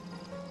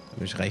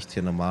 Mich reicht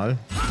hier normal.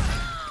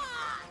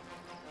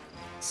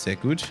 Sehr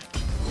gut.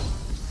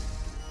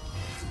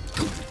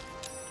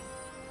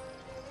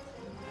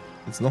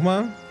 Jetzt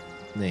nochmal?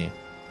 Nee.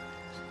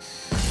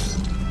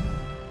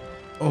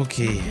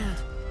 Okay.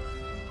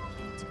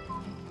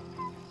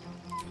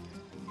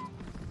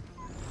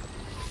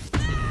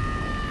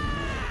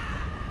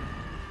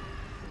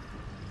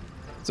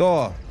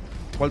 So.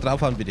 Voll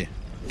draufhauen, bitte.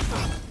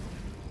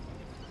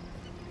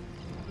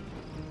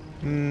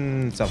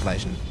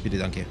 Zerfleischen. Bitte,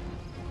 danke.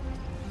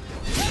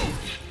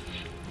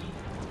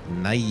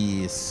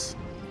 Nice.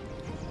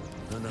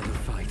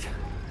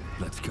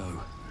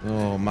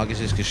 Oh,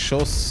 magisches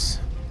Geschoss.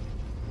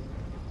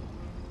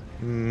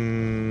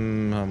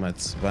 Haben wir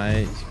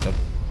zwei. Ich glaube,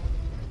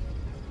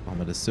 machen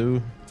wir das so.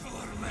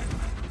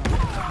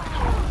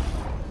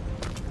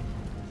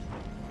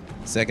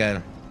 Sehr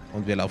geil.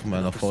 Und wir laufen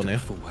mal nach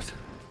vorne.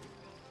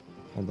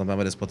 Und dann werden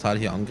wir das Portal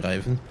hier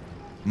angreifen.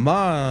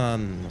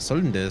 Mann, was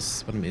soll denn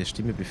das? Warte mal,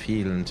 Stimme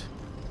befehlend.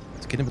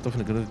 Das Kind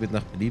betroffene Kreatur wird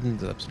nach Belieben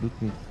der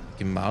absoluten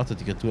Gemarter.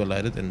 Die Kreatur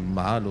erleidet ein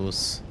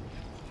Malus.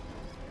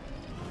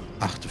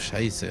 Ach du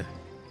Scheiße.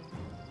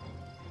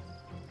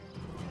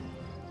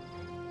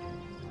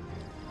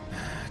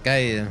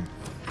 Geil.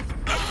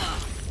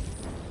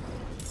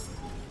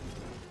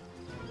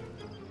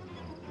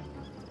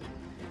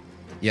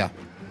 Ja.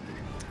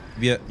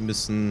 Wir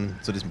müssen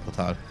zu diesem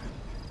Portal.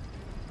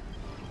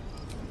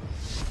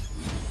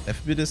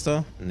 Treffen wir das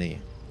da?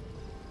 Nee.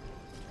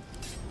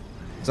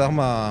 Sag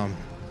mal.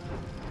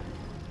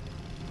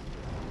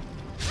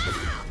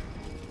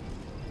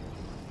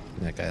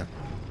 Ja, geil.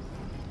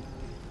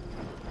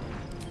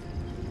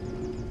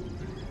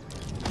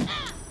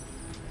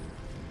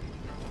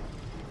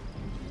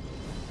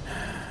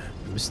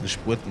 Wir müssen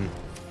spurten.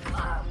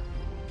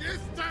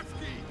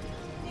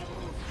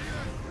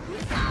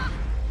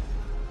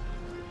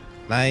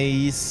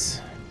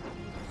 Nice.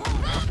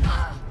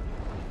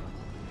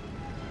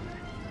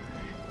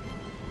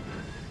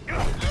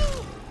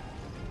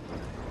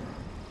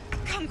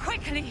 Come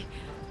quickly.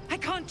 I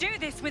can't do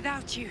this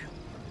without you.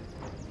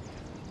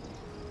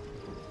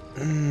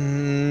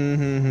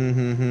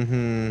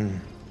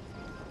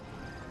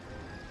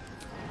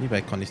 Wie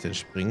weit kann ich denn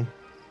springen?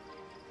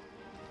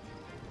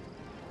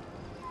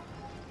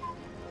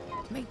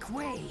 Make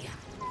way.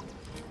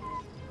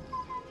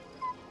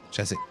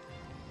 Scheiße.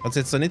 Kannst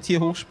jetzt doch nicht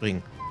hier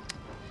hochspringen.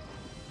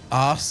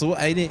 Ach, so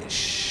eine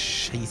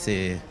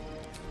Scheiße.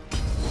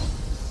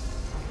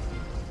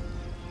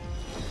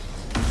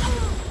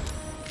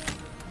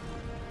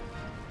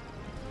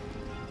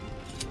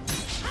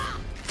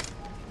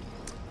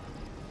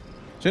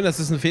 Schön, dass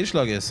es ein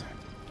Fehlschlag ist.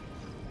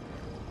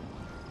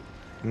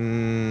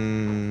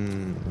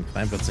 Einen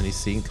freien Platz, den ich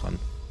sehen kann.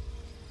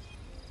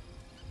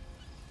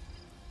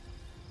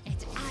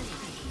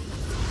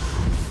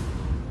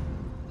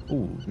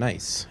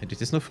 Nice. Hätte ich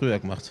das noch früher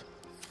gemacht.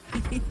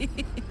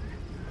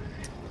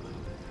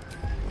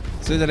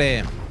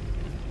 Söderle.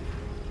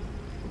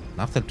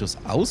 Nachteil durch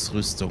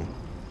Ausrüstung.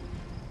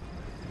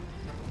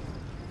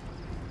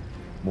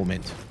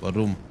 Moment,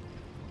 warum?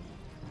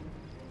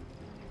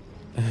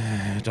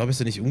 Da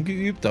bist du nicht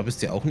ungeübt, da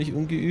bist du auch nicht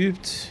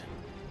ungeübt.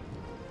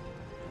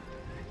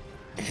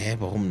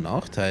 Warum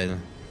Nachteil?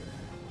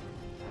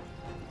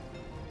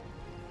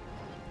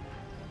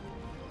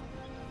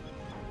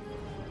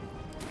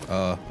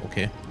 Ah,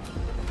 okay.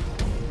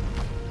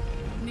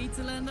 Need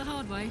to learn the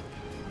hard way.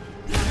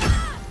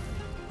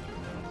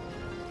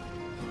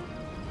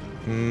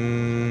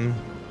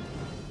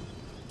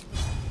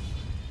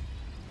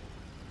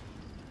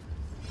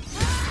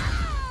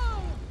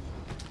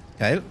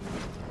 Geil.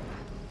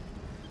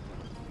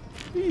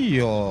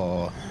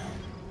 Ja.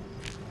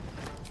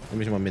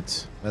 Nehme ich mal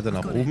mit. Weiter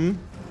nach oben.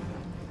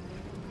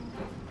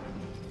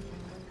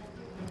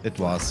 Das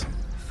war's.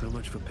 So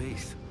much for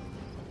peace.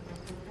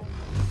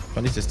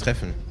 Kann ich das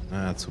treffen?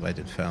 Ah, zu weit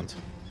entfernt.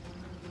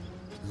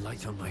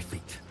 Light on my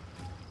feet.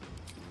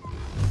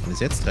 Kann ich es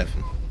jetzt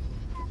treffen?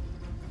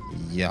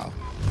 Ja.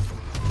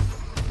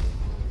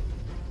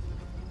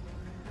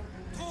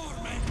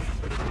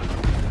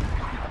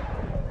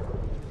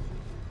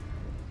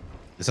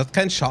 Es hat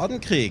keinen Schaden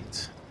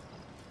gekriegt.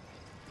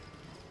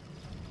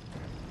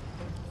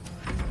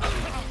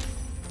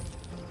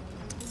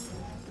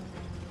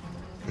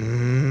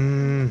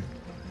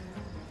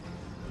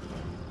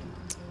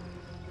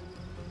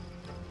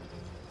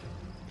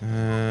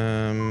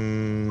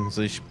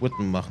 Soll ich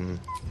Spurten machen?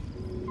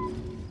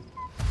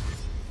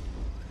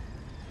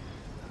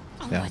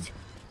 Ja.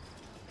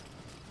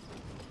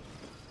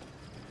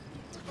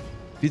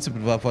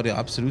 Vizepult war vor der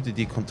absolute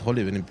die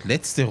Kontrolle übernimmt.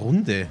 Letzte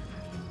Runde.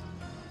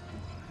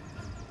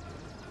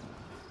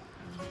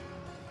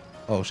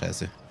 Oh,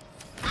 scheiße.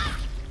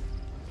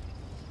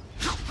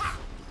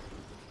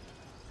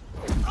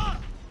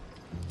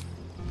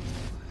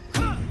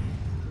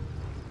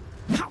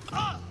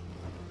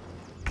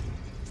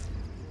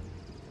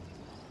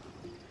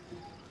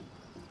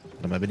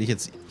 Warte mal, wenn ich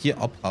jetzt hier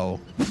abhau.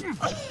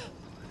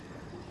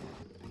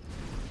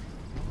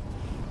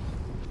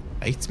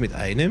 Reicht's mit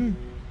einem?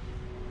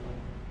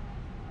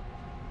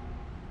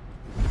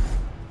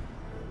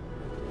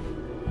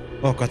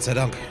 Oh, Gott sei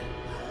Dank.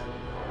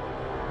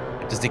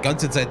 Ich hab das die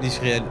ganze Zeit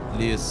nicht realisiert.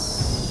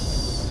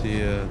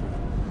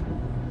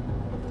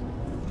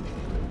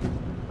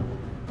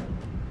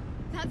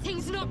 That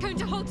thing's not going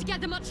to hold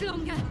together much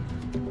longer.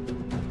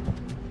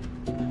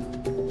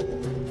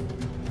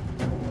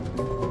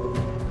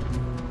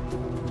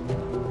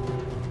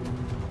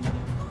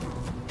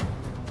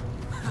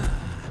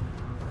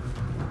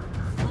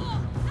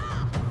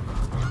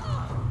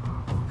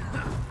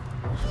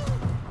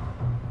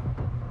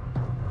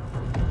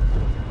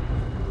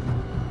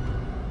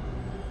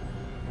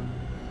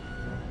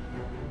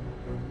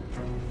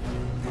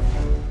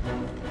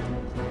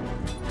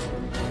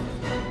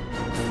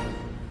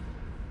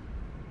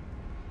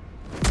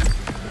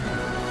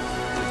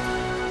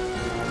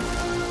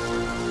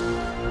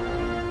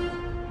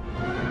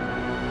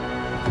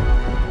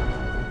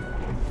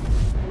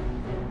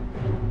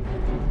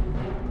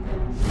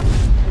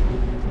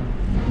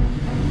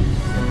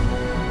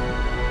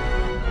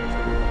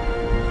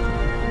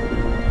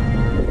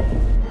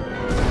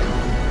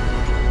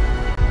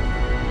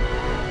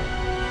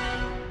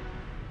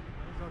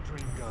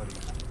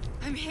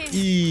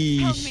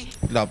 Ich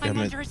glaube, wir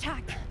haben jetzt...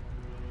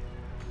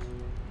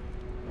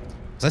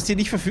 Das heißt hier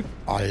nicht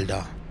verfügbar.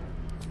 Alter.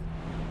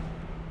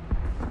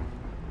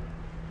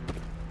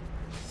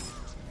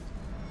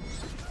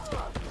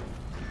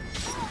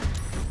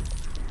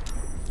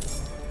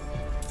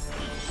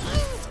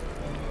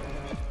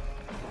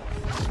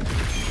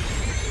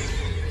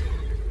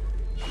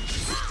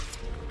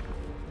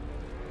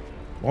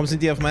 Warum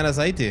sind die auf meiner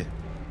Seite?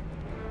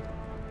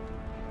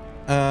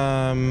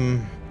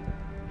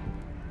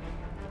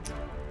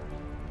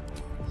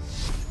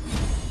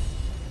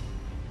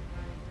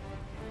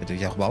 Hätte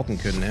ich auch warten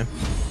können, ne?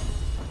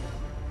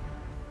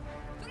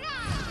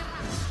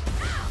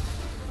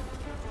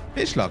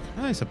 Fehlschlag.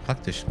 Ah, ist ja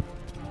praktisch.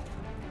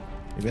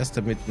 Wie wär's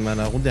denn mit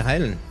meiner Runde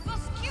heilen?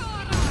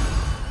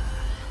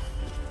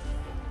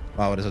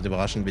 Wow, das hat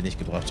überraschend wenig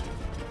gebracht.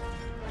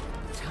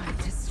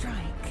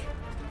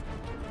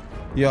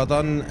 Ja,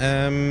 dann,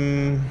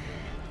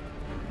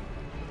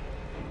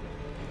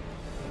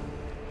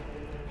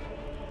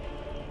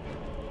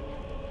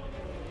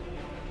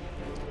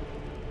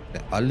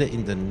 der alle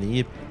in der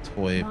Nähe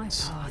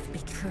betäubt.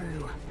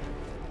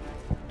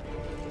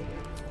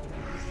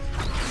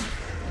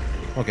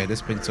 Okay,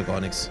 das bringt so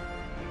gar nichts.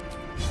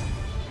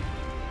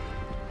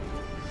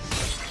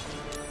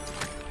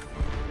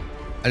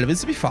 Alter,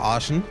 willst du mich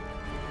verarschen?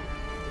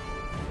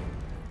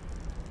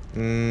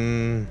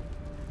 9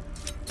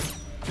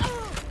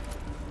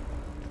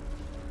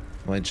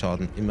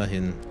 Schaden,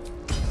 immerhin.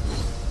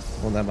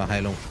 Und einmal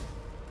Heilung.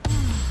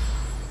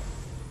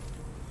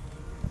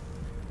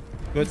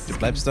 Gut, du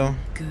bleibst da.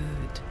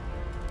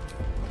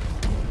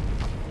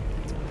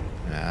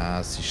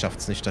 Ja, sie schafft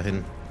es nicht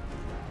dahin.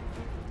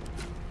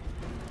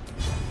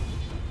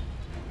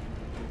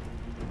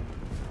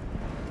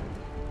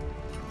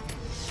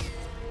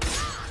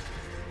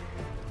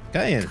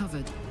 Geil.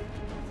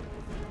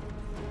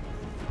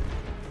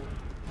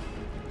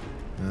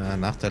 Ja,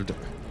 Nachteil.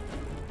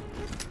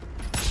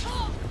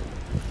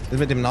 Das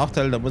mit dem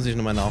Nachteil, da muss ich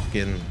nochmal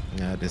nachgehen.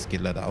 Ja, das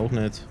geht leider auch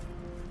nicht.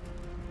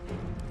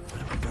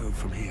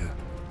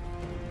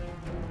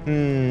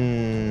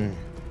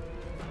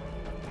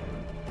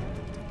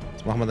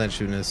 Was machen wir denn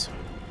Schönes?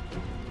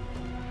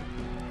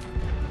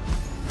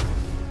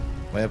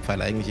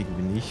 Feuerpfeil eigentlich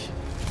irgendwie nicht.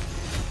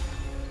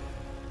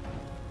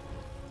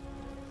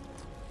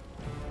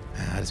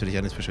 Ja, das will ich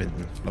auch nicht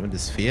verschwenden. Ich glaube, eine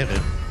Sphäre.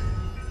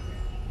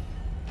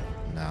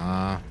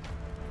 Na.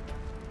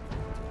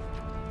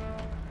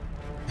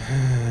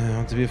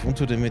 Und wie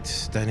tut er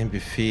mit deinen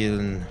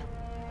Befehlen?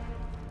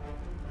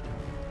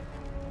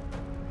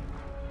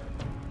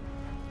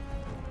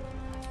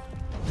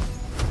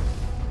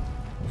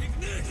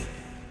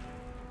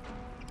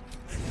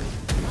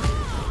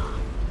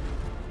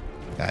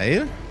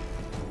 Geil.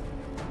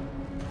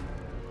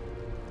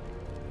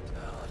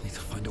 Need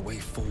to find a way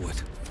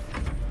forward.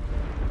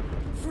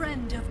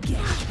 Friend of Gate,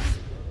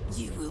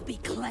 you will be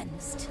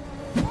cleansed.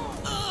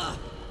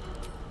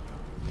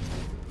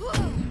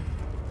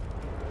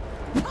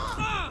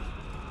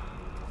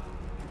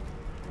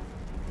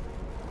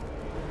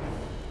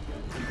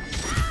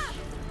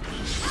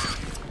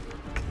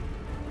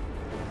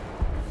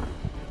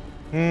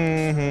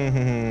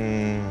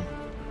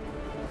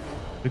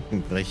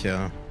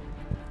 Rückenbrecher.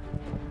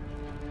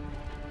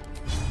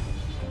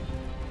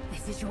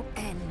 This is your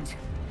end.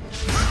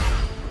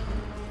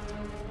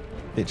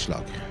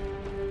 Blitzschlag.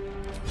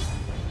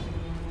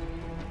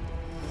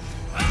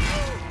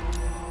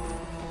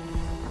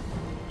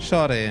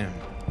 Schade.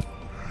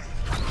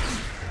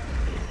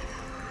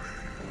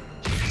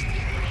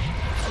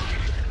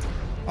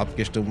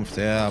 Abgestumpft,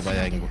 ja, war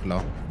ja irgendwo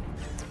klar.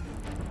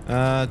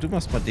 Du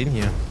machst mal den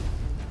hier.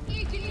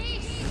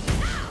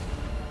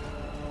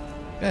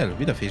 Geil,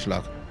 wieder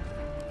Fehlschlag.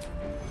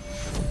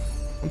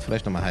 Und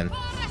vielleicht nochmal heilen.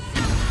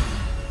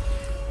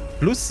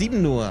 Plus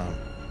 7 nur.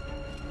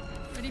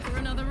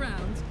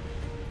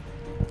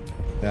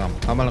 Ja,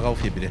 hau mal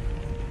rauf hier bitte.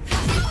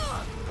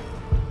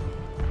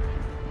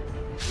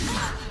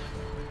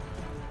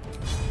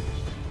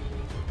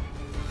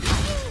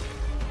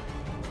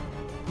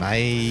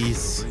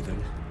 Nice.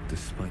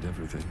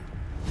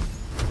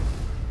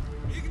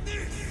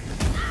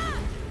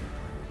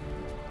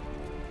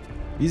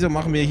 Wieso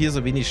machen wir hier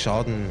so wenig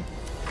Schaden?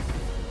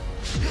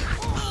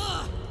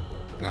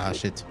 Ah,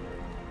 shit.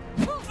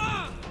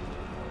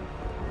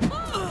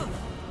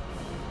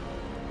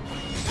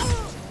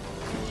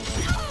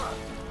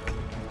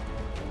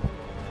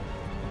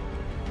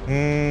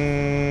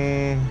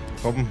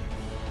 Komm.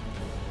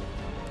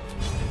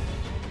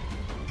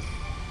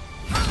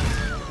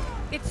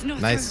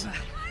 Nice.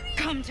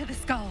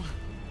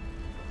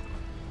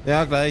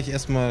 Ja, gleich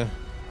erstmal.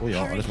 Oh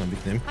ja, alles mal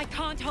mitnehmen.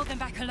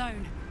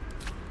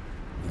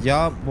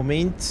 Ja,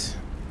 Moment.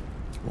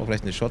 Wollen wir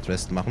vielleicht eine Short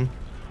Rest machen?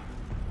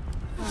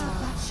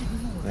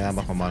 Ja,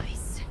 machen wir mal.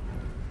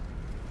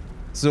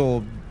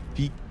 So,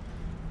 wie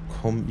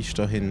komme ich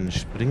da hin?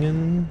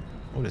 Springen?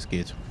 Oh, das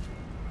geht.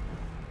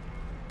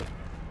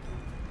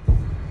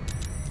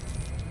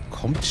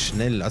 Kommt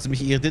schnell. Also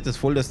mich irritiert das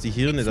voll, dass die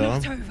Hirne da...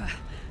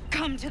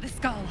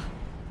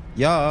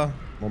 Ja,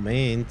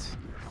 Moment.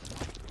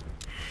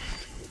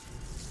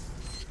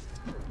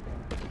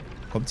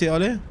 Kommt sie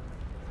alle?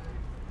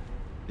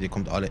 Hier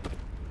kommt alle.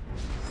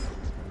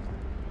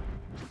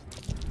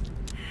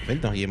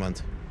 Fällt noch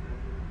jemand?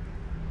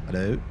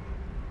 Hallo?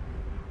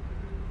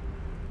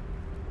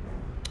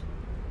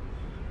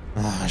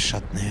 Ah,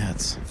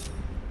 Schattenherz.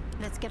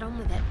 Let's get on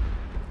with it.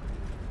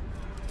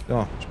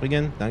 So,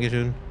 springen.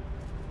 Dankeschön.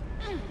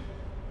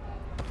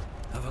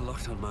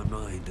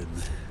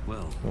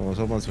 So,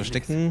 sollen wir uns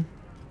verstecken?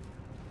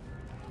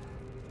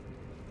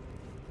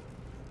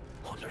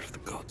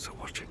 So,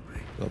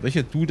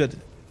 welcher Dude?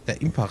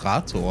 Der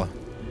Imperator.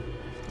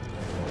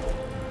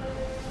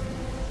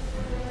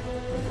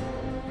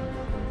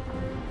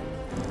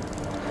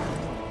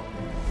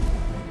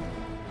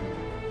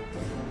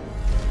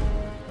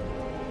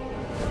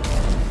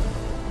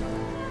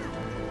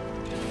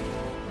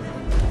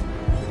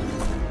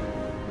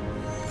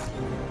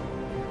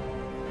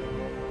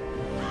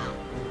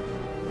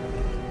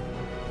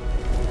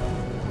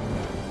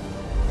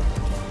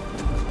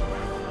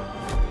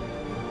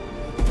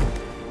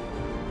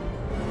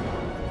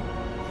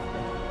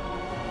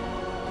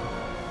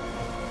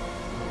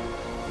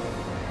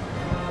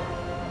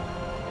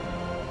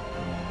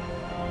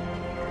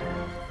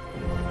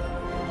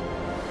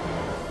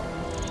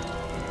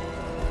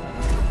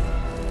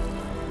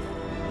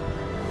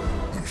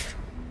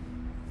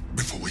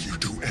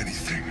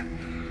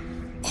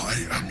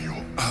 I am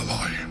your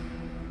ally.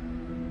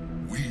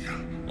 We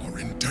are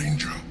in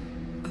danger.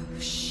 Oh,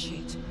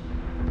 shit.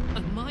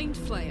 A mind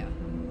flayer.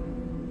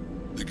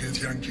 The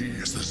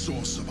Githyanki is the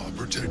source of our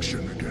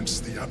protection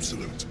against the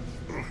Absolute.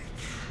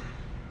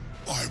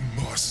 I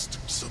must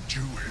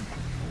subdue him,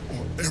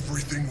 or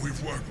everything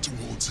we've worked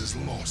towards is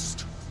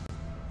lost.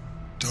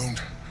 Don't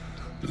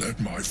let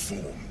my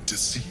form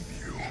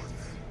deceive you.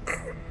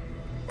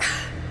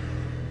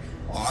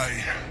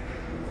 I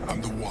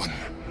am the one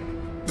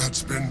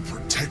that's been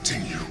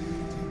protecting you.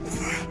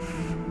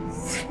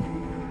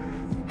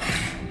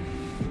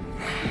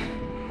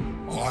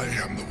 I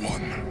am the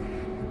one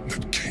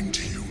that came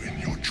to you in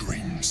your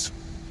dreams.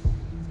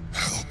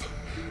 Help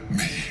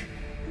me.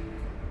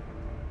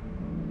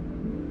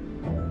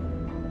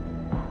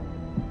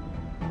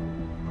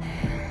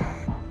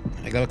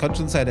 Ich glaube, kann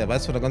schon sein, er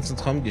weiß von der ganzen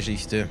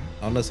Traumgeschichte.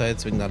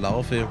 Andererseits wegen der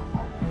Larve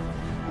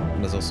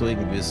und das auch so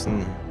irgendwie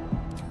wissen.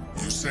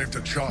 You saved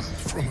a child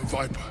from a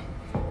viper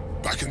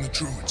back in the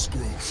Druid's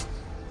Grove.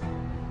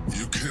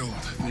 You killed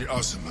the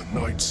Azuma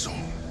Night Soul.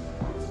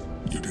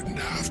 You didn't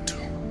have to.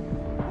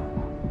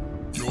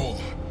 Your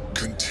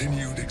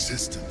continued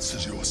existence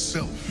as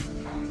yourself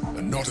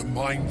and not a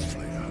mind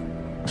flayer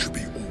should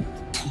be all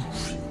the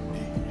proof you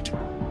need.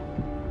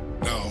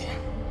 Now,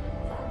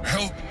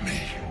 help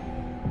me.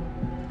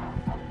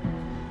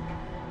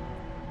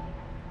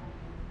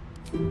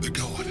 The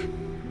God.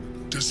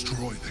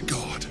 Destroy the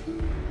God.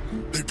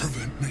 They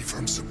prevent me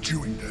from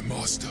subduing their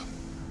master.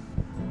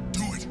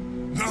 Do it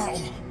now!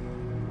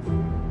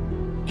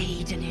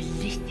 Aid an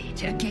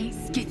illithid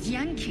against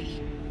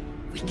Githyanki.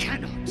 We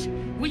cannot.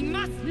 We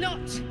must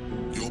not!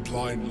 Your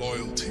blind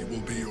loyalty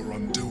will be your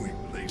undoing,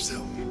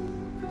 Lazel.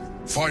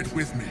 Fight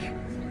with me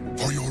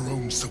for your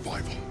own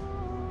survival.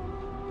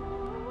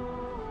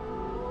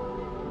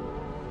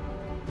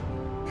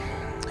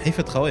 Hey,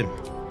 vertraue ihm.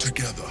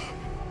 Together,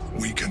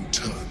 we can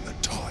turn the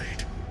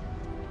tide.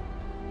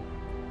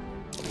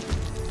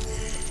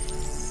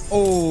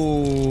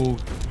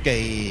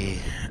 Okay.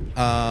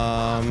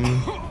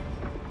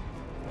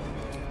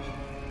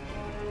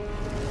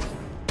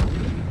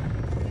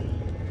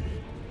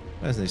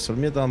 Weiß nicht, soll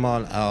mir da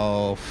mal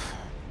auf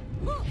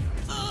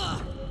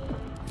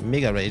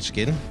Mega Rage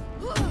gehen?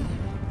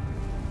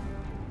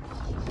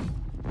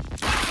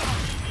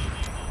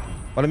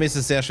 Vor allem ist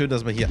es sehr schön,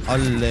 dass wir hier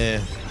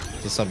alle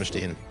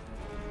zusammenstehen.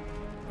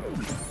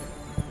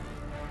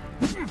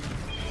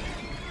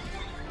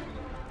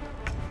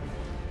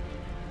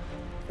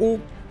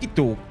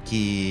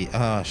 Okidoki.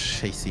 Ah,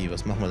 scheiße,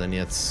 was machen wir denn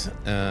jetzt?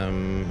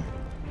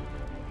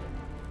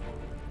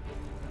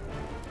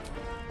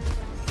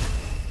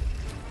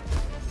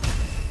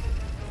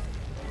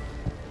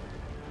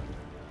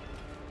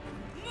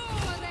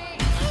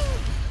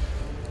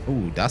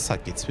 Das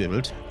hat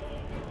gezwirbelt.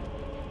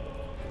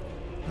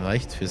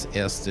 Reicht fürs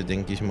Erste,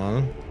 denke ich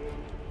mal.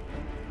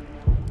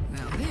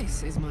 Now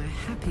this is my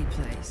happy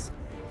place.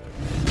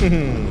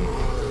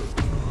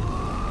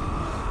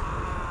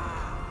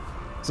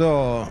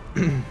 So,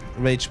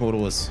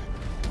 Rage-Modus.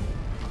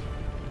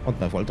 Und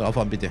mal voll drauf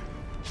haben, bitte.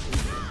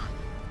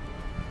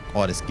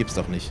 Oh, das gibt's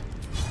doch nicht.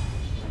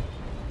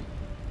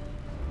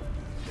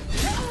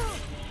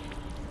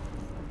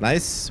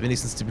 Nice,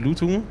 wenigstens die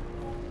Blutung.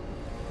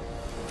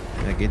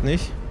 Ja, geht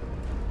nicht.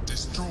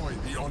 Destroy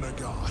the Honor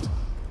Guard.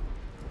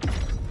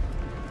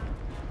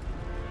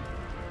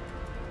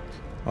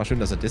 War schön,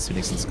 dass er das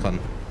wenigstens kann.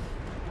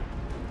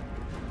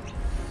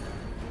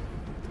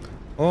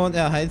 Und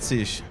er heilt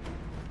sich.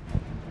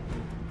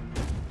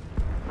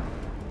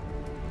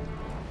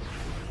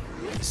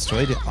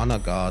 Destroy the Honor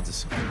Guard.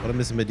 Oder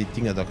müssen wir die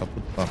Dinger da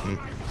kaputt machen?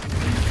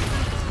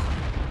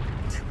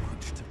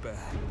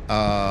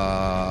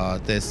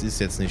 Das ist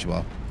jetzt nicht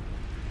wahr.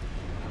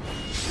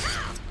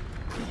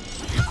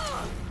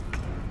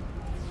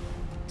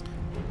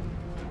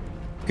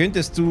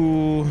 Könntest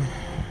du...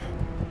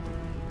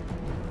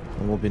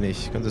 Wo bin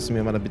ich? Könntest du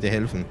mir mal da bitte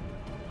helfen?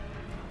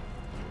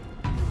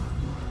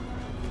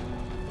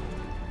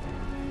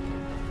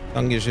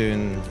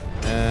 Dankeschön.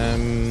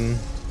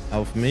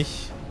 Auf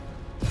mich.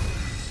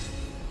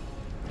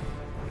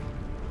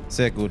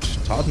 Sehr gut.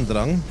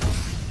 Tatendrang.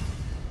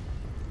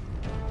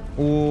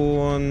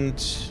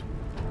 Und...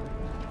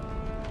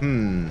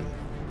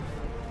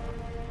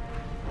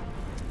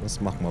 Was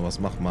machen wir? Was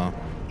machen wir?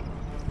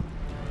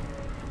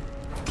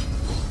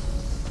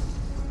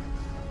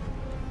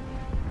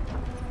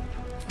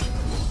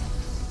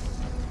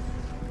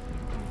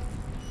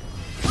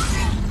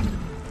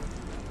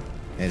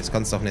 Ja, das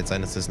kann es doch nicht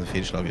sein, dass das ein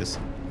Fehlschlag ist.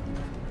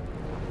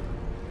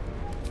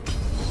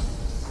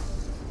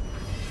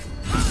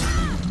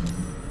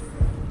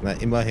 Na,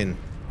 immerhin.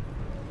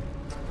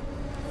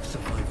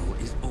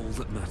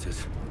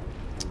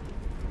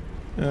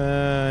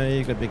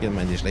 Ich glaube, wir gehen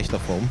mal in die schlechter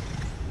Form.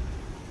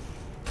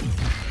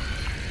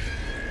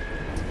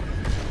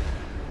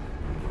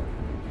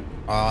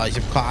 Ah, ich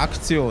habe keine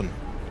Aktion.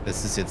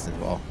 Das ist jetzt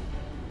nicht wahr.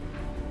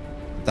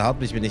 Da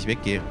hat mich, wenn ich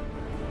weggehe.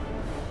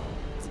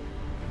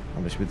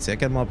 Aber ich würde sehr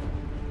gerne mal...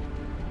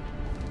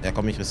 Ja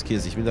komm, ich riskiere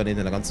es. Ich will da nicht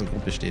in der ganzen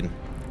Gruppe stehen.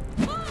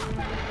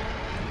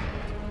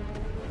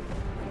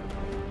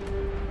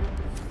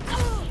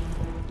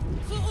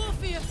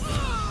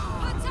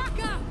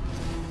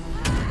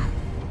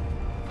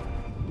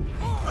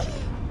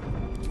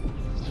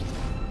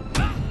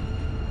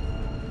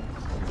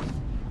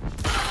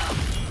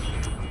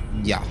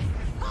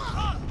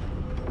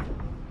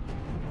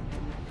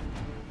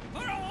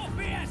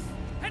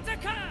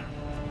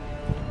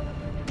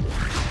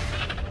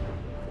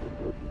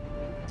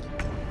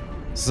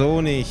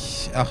 So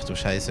nicht. Ach du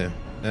Scheiße.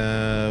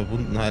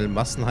 Wunden heilen,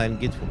 Massen heilen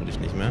geht vermutlich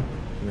nicht mehr.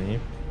 Nee.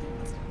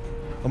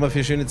 Nochmal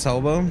 4 schöne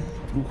Zauber.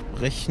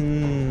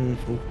 Fluchbrechen,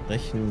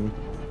 Fluchbrechen,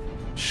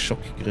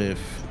 Schockgriff,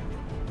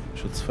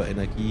 Schutz vor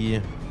Energie.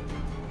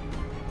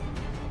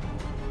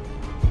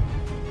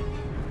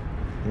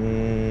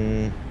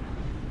 Und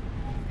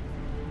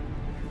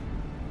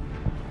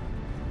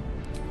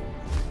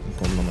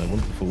kommen nochmal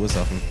Wunden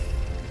verursachen.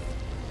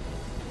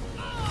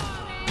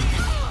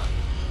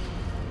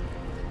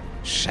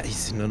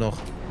 Scheiße, nur noch.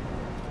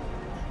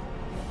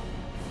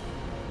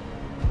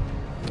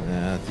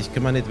 Ja, dich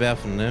kann man nicht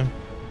werfen, ne?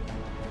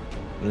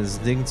 Und es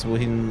ist nirgendwo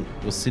hin,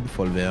 wo es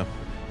sinnvoll wäre.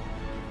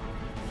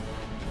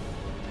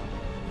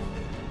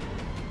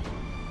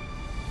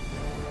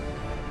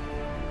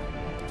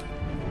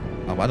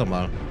 Ach, warte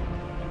mal.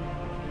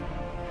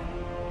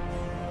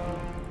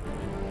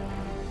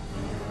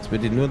 Das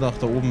wird ihn nur nach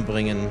da oben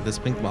bringen. Das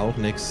bringt mir auch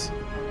nichts.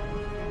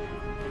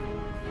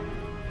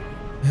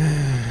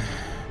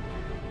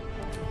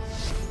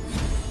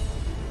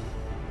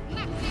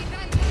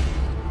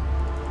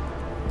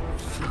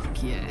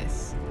 Fuck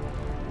yes.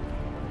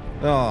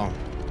 Ja.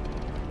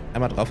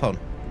 Einmal draufhauen.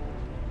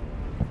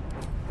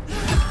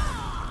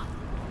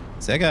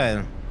 Sehr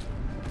geil.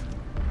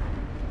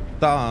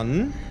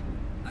 Dann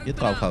hier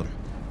draufhauen.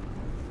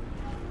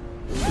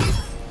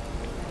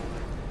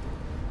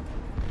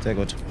 Sehr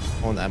gut.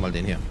 Und einmal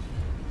den hier.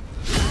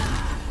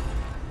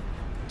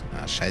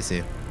 Ah,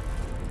 scheiße.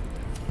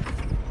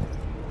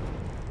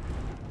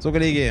 So,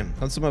 Kollege,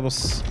 kannst du mal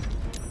was...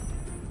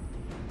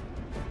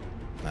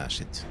 Ah,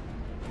 shit.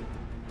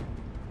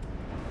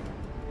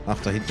 Ach,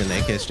 da hinten in der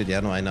Ecke steht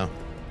ja noch einer.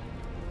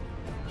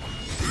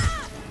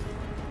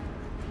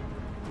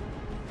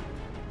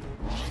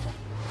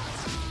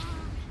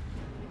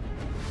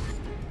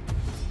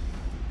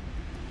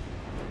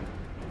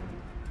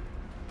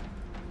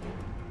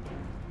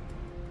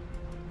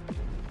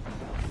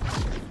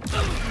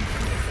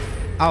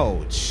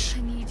 Autsch.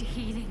 I need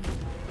healing.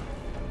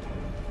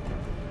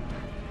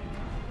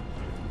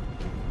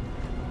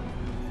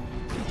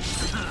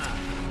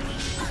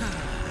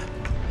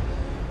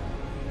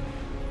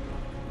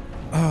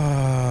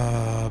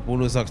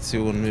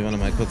 Bonusaktion. Wir wollen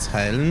mal kurz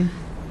heilen.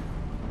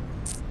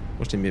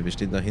 Wo stehen wir? Wir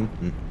stehen da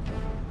hinten.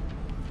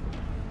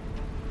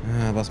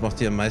 Was macht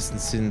hier am meisten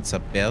Sinn?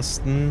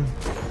 Zerbersten.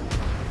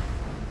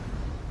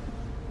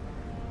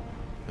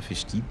 Für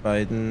die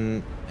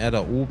beiden. Er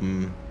da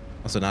oben.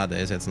 Achso, na, der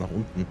ist jetzt nach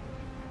unten.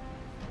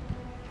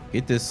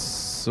 Geht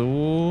es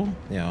so?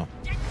 Ja.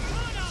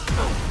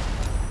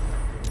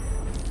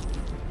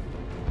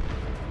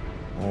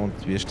 Und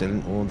wir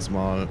stellen uns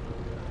mal...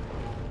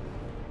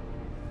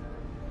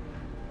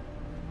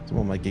 Sagen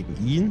wir mal gegen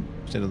ihn.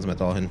 Stellen uns mal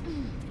dahin.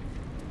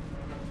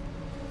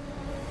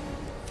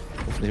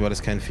 Hoffentlich war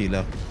das kein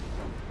Fehler.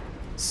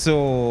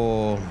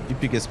 So.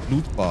 Üppiges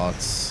Blutbad.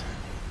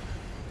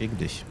 Gegen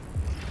dich.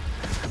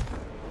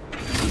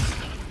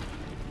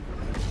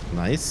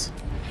 Nice.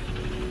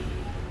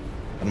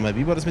 Warte mal,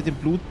 wie war das mit dem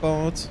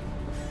Blutbad?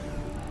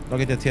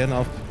 Lage der Tieren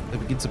auf, er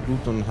beginnt zu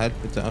bluten und heilt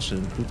mit der Asche.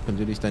 Blut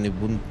natürlich deine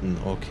Wunden.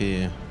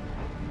 Okay.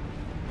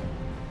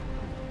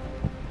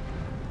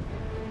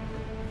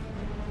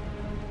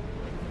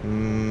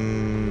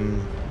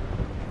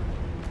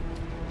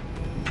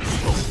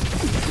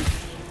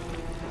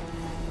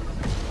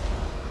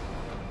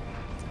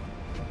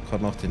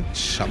 Kann noch den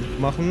Jump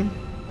machen.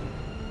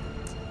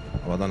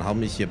 Aber dann haben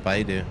mich hier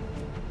beide.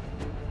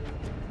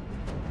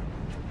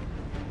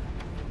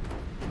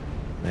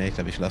 Nee, ich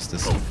glaube, ich lasse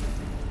das.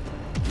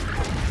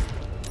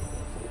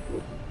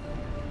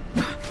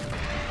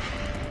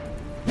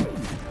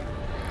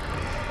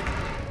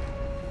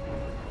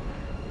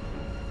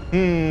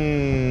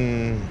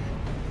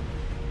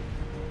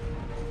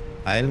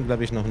 Heilen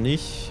glaube ich noch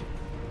nicht.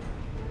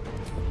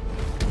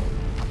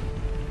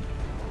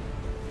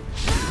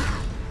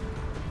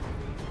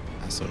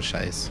 Ach so ein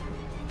Scheiß.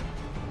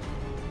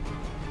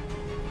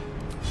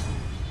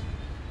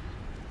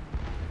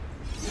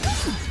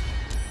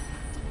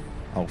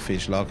 Auch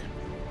Fehlschlag.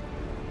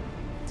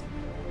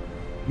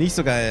 Nicht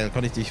so geil.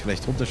 Kann ich dich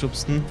vielleicht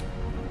runterschubsen?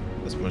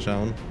 Lass mal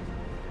schauen.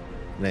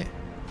 Nee.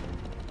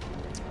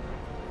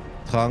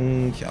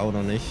 Trank auch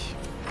noch nicht.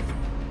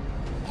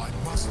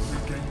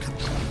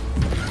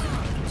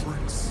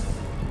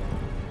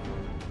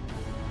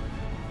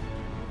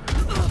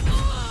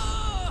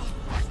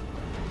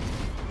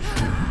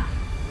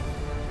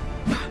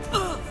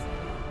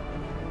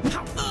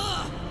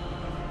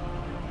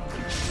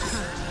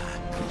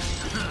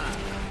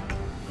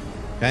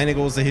 Keine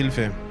große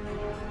Hilfe.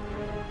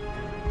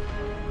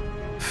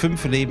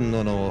 5 Leben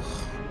nur noch.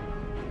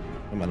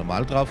 Können wir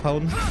normal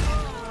draufhauen?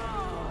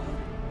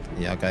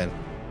 Ja, geil.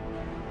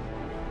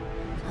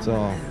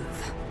 So.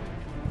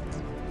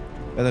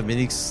 Bei der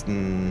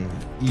wenigsten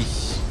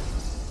ich.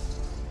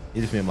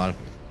 Hilf mir mal.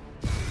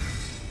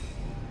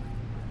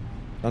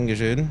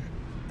 Dankeschön.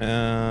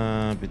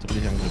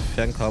 Betrüglicher Angriff.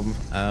 Fernkampf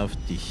auf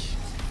dich.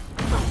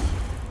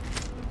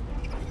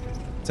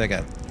 Sehr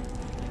geil.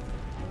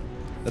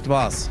 Das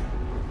war's.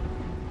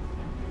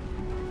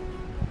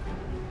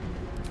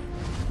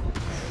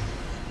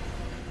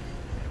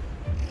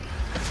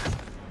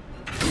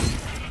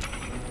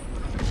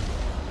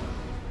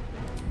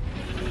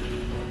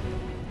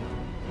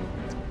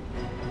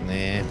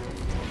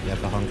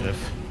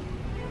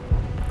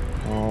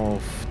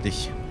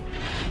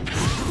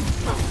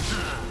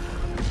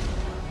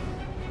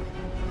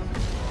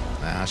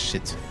 Ah,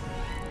 shit.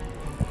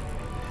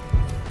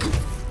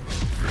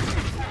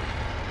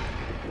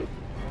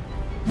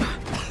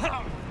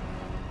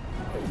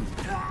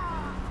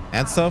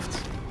 Ernsthaft?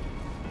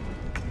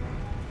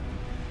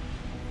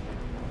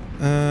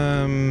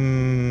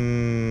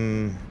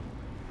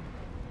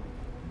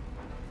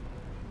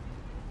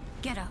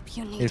 Get up,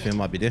 you need Hilf mir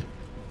mal bitte.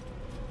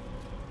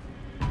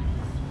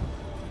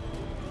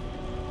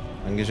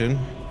 Dankeschön.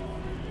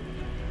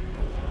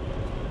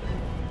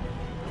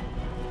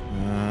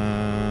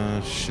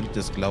 Schild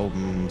des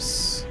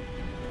Glaubens.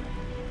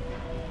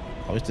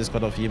 Habe ich das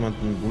gerade auf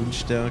jemanden?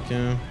 Wundstärke?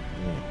 Ja.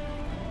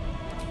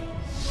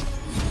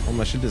 Oh,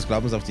 mal Schild des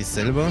Glaubens auf dich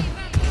selber.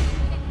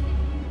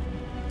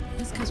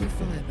 Let's catch a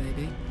fire,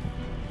 baby.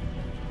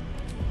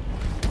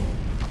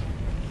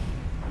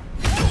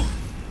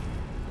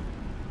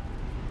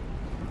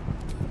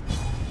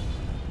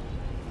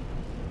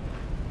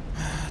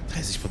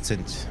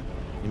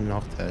 Im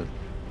Nachteil.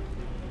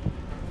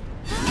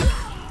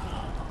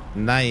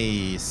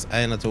 Nice.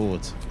 Einer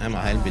tot.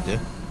 Einmal heilen, bitte.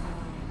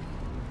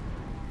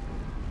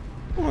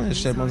 Oh, jetzt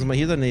stellen wir uns mal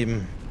hier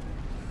daneben.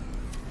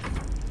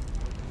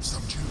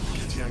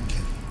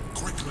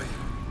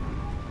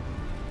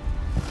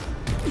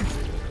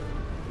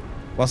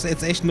 Was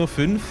jetzt echt nur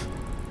 5?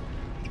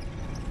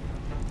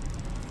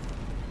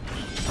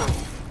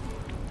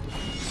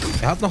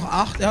 Er hat noch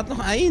 8. Er hat noch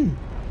einen.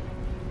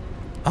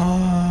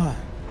 Ah.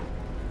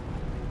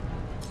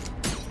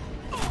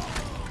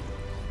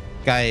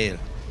 Geil.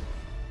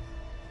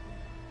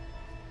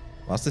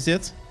 Was das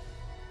jetzt?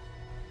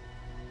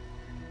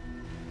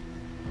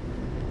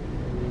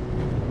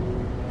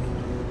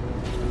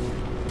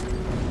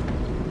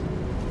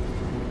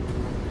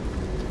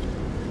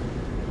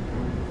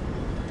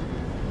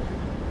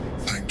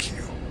 Thank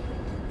you.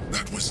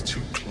 That was too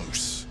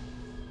close.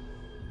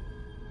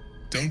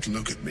 Don't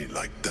look at me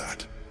like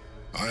that.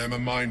 I am a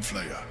mind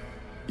flayer.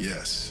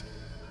 Yes.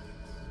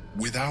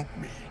 Without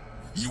me,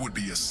 you would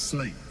be a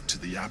slave to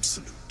the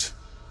Absolute.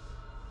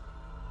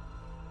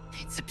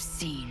 It's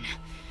obscene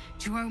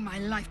to owe my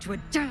life to a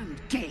damned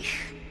geich.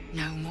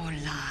 No more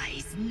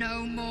lies,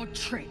 no more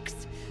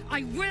tricks.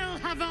 I will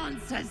have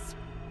answers.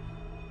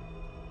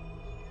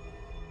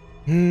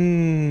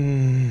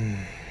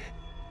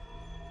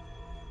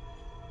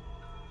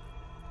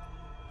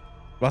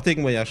 Macht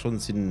irgendwo ja schon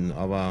Sinn,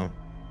 aber...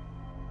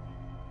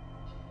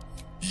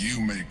 You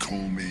may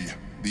call me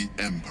the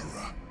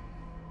Emperor.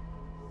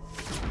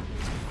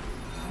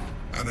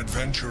 An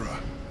adventurer.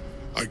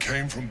 I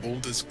came from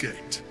Baldur's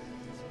Gate,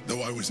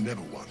 though I was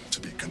never one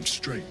to be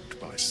constrained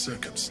by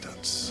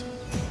circumstance.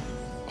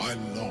 I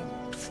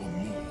longed for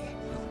more.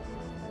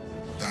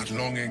 That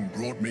longing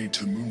brought me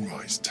to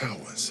Moonrise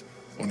Towers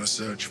on a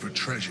search for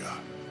treasure.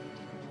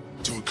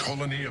 To a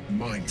colony of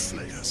mind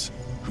flayers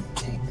who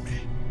caught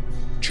me,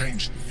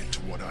 changed me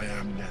into what I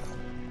am now.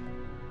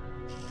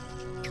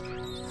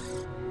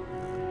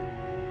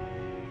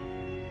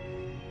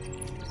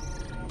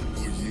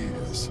 For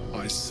years,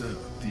 I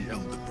served the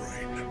Elder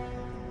Brain,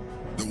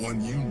 the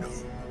one you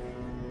know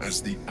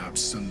as the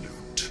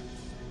Absolute.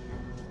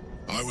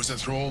 I was a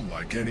thrall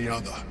like any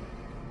other,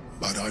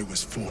 but I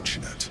was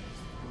fortunate.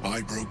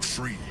 I broke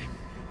free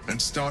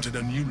and started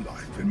a new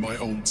life in my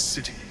old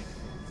city.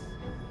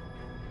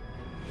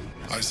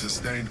 I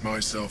sustained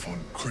myself on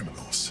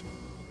criminals.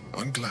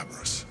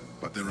 Unglamorous,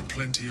 but there are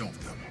plenty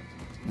of them,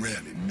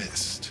 rarely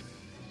missed.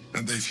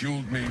 And they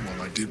fueled me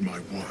while I did my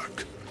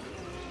work.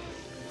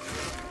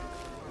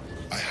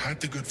 I had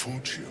the good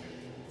fortune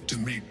to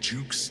meet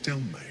Duke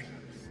Stelmane.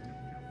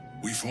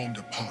 We formed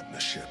a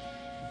partnership,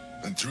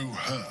 and through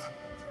her,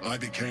 I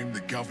became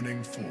the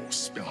governing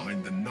force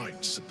behind the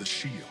Knights of the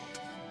Shield,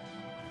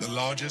 the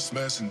largest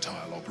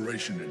mercantile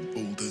operation in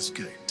Baldur's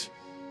Gate.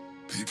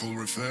 People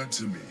referred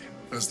to me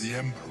as the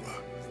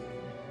Emperor.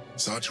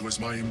 Such was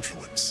my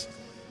influence,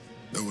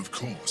 though of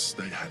course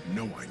they had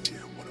no idea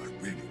what I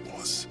really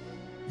was.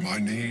 My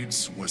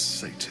needs were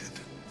sated.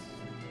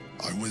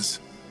 I was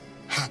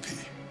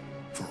happy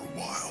for a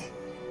while,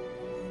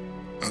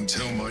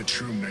 until my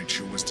true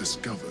nature was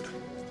discovered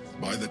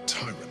by the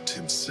tyrant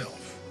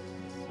himself,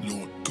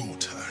 Lord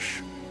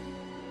Gortash.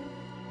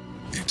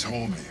 He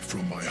tore me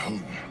from my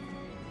home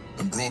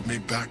and brought me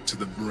back to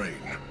the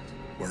Brain,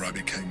 where I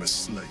became a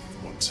slave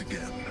once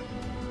again.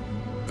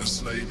 A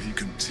slave he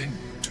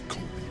continued to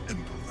call the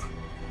Emperor.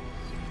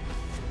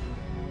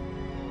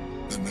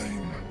 The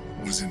name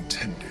was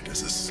intended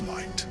as a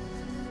slight,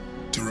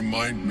 to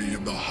remind me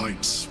of the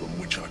heights from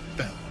which I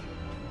fell.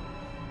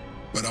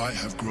 But I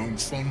have grown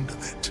fond of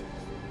it.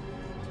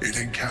 It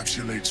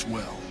encapsulates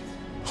well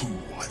who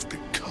I've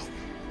become.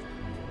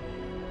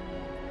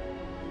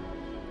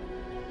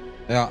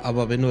 Ja,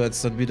 aber wenn du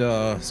jetzt dann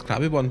wieder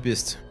Sklave geworden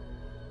bist,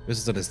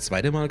 wirst du das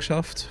zweite Mal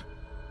geschafft.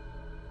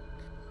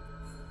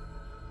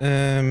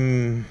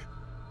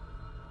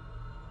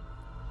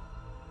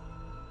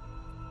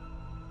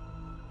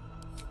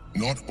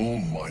 Not all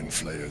mind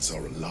flayers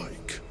are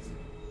alike.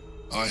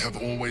 I have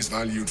always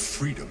valued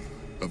freedom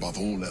above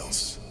all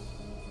else.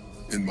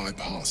 In my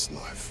past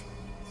life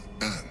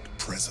and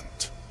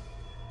present.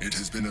 It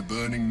has been a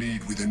burning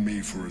need within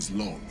me for as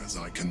long as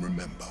I can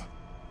remember.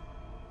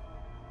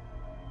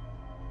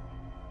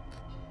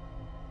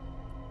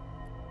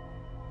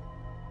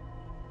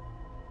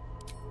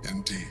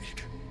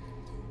 Indeed.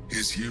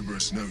 His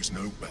hubris knows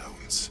no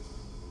bounds.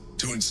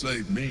 To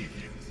enslave me,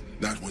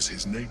 that was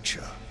his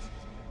nature.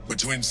 But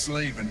to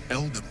enslave an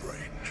Elder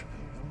Brain,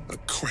 a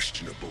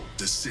questionable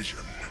decision.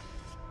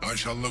 I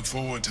shall look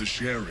forward to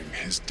sharing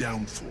his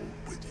downfall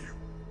with you.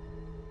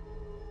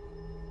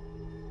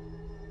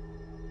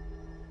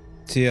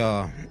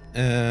 Tja,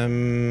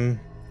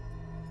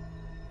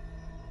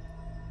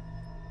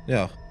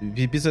 ja,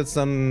 wie bist du jetzt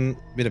dann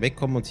wieder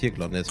wegkommen und hier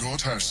gelandet?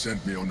 Gortash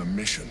sent me on a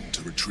mission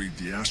to retrieve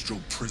the Astral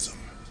Prism.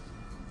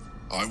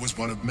 I was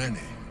one of many,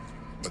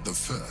 but the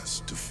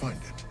first to find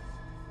it.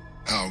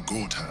 How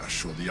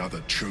Gortash or the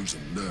other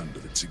Chosen learned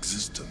of its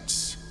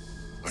existence,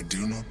 I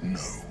do not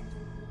know.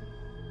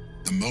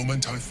 The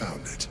moment I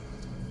found it,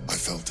 I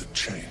felt a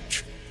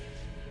change.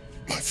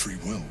 My free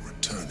will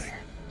returning.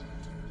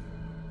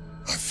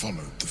 I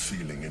followed the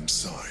feeling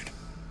inside,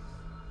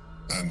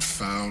 and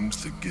found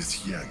the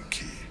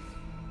Githyanki.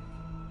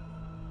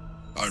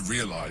 I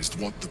realized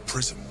what the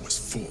prism was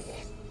for.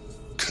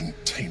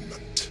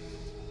 Containment.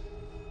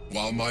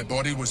 While my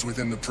body was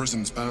within the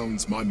prism's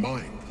bounds, my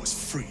mind was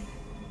free.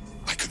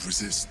 I could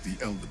resist the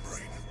Elder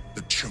Brain,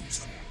 the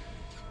Chosen.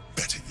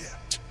 Better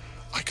yet,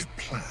 I could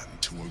plan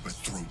to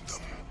overthrow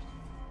them.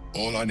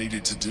 All I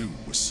needed to do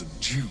was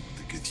subdue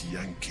the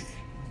Githyanki,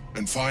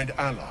 and find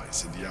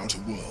allies in the outer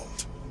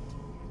world.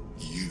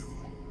 You.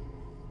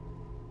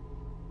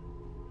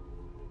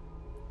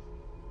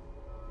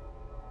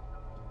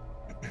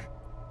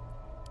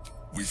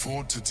 We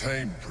fought to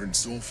tame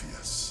Prince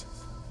Orpheus,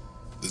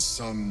 the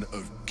son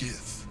of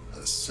Gith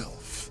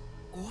herself.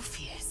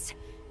 Orpheus?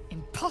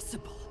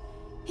 Impossible.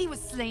 He was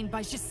slain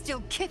by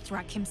Justil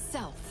Kithrak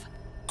himself.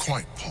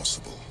 Quite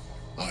possible,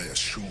 I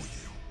assure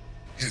you.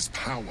 His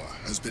power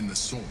has been the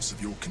source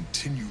of your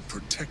continued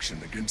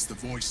protection against the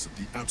voice of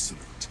the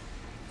Absolute.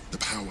 The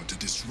power to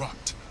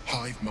disrupt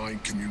hive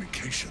mind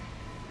communication.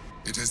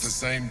 It is the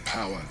same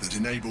power that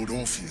enabled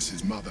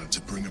Orpheus's mother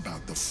to bring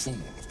about the fall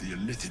of the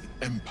Illithid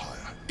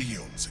Empire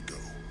eons ago.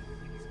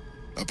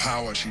 A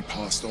power she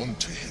passed on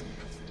to him,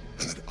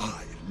 and that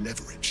I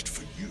leveraged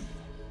for you.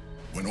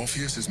 When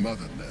Orpheus's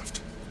mother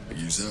left, a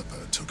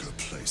usurper took her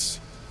place.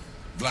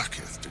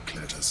 Vlaakith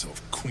declared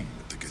herself queen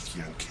of the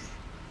Githyanki.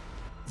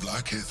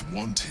 Vlaakith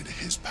wanted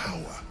his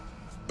power,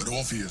 but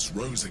Orpheus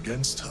rose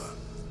against her,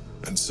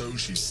 and so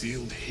she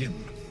sealed him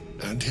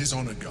and his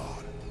honor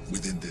guard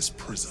within this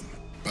prism.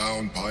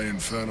 Bound by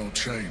infernal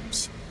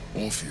chains,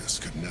 Orpheus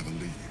could never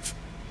leave.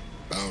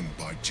 Bound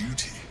by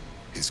duty,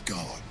 his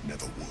guard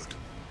never would.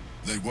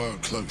 They were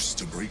close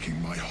to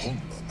breaking my hold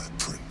on that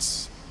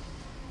prince.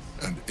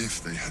 And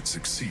if they had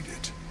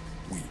succeeded,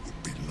 we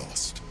would be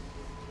lost.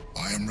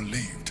 I am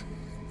relieved.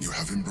 You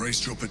have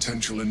embraced your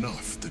potential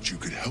enough that you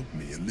could help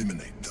me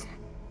eliminate them.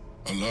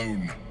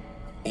 Alone,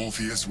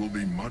 Orpheus will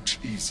be much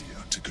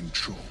easier to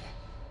control.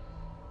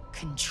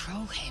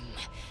 Control him?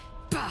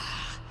 Bah!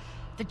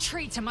 The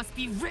traitor must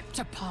be ripped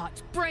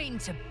apart, brain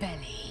to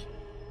belly.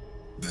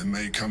 There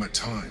may come a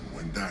time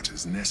when that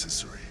is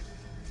necessary.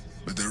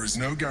 But there is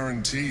no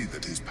guarantee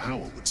that his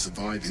power would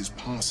survive his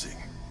passing.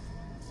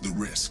 The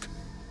risk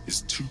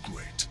is too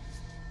great.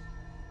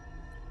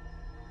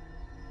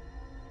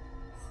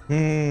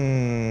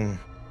 The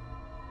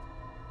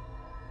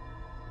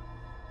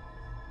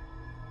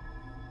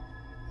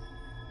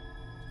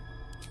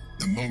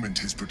moment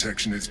his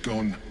protection is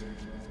gone,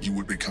 you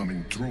would become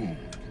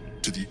enthralled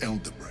to the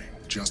Elder Brain,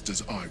 just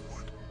as I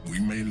would. We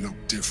may look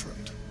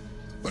different,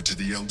 but to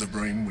the Elder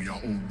Brain we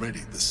are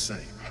already the same.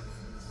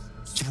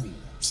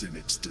 Thralls in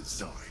its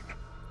design.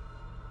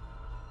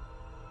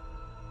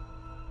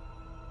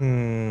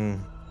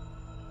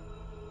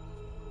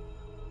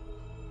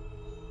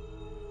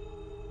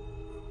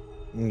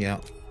 Yeah.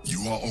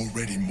 You are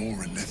already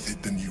more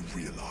illithid than you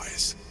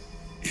realize.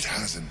 It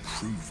has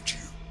improved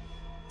you.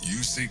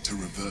 You seek to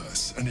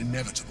reverse an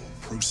inevitable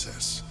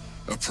process.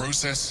 A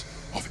process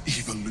of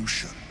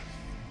evolution.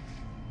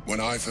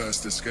 When I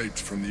first escaped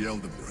from the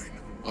Elder Brain,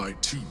 I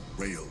too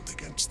railed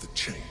against the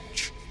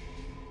change.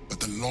 But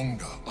the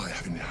longer I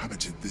have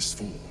inhabited this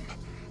form,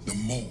 the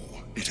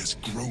more it has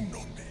grown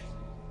on me.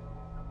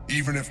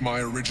 Even if my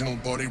original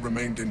body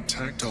remained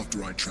intact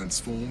after I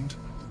transformed,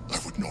 I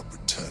would not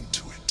return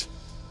to it.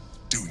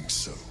 Doing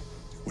so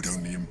would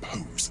only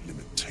impose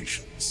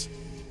limitations.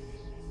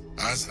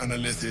 As an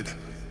illithid,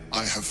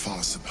 I have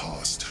far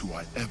surpassed who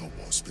I ever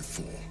was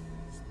before.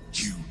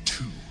 You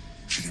too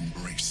should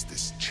embrace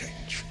this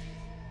change.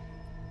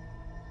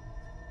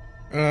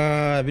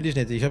 Will ich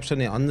nicht. Ich habe schon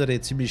eine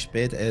andere, ziemlich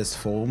spät erst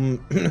Form.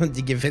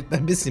 Die gefällt mir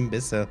ein bisschen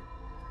besser.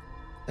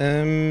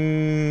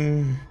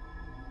 I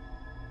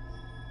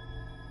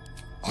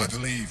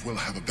believe we'll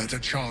have a better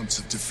chance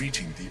of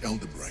defeating the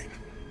Elder Brain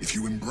if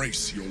you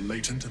embrace your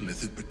latent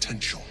illithid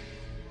potential.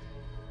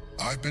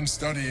 I've been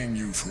studying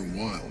you for a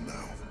while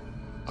now.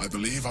 I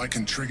believe I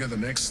can trigger the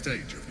next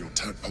stage of your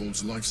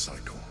tadpole's life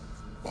cycle.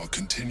 while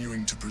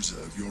continuing to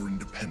preserve your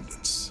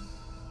independence.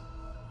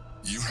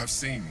 You have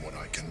seen what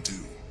I can do.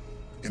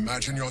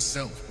 Imagine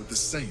yourself with the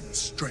same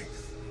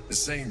strength, the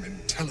same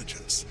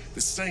intelligence,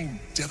 the same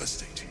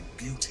devastating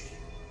beauty.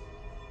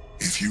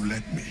 If you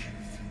let me,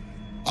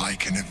 I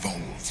can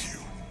evolve you.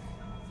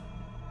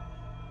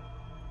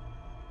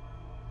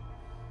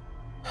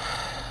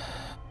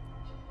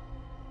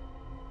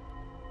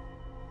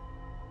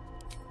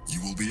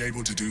 You will be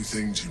able to do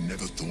things you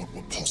never thought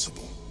were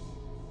possible.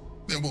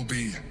 There will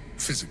be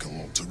physical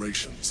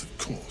alterations, of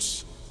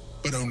course,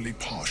 but only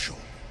partial.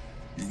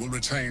 You will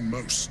retain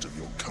most of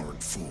your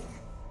current form,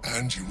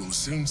 and you will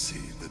soon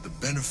see that the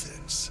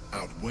benefits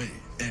outweigh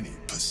any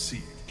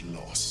perceived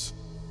loss.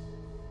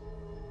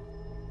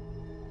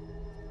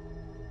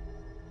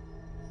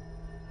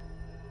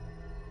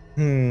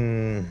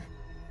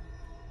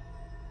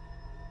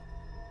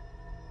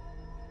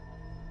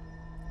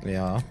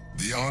 Ja.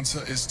 The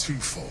answer is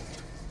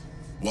twofold.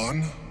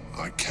 One,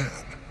 I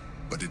can,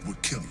 but it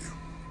would kill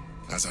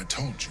you, as I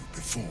told you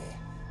before.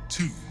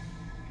 Two,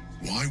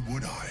 why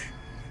would I?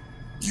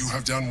 You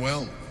have done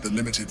well with the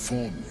limited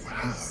form you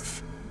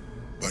have,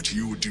 but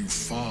you would do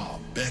far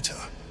better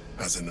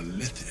as an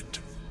Illithid.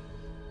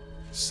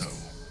 So,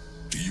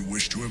 do you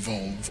wish to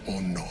evolve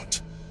or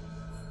not?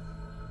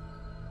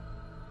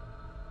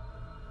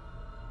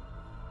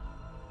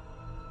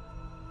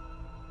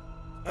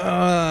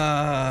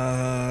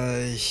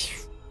 Ich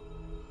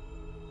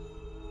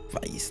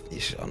weiß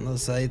nicht.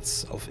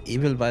 Andererseits auf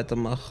Evil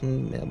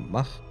weitermachen, mehr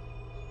Macht.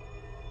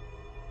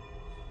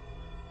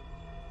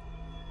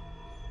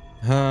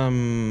 Ich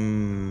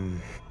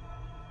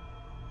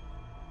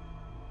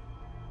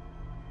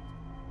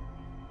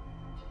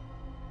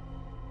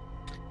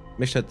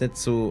möchte halt nicht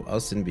so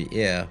aussehen wie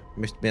er. Ich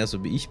möchte mehr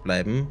so wie ich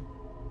bleiben,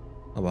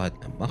 aber halt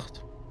mehr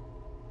Macht.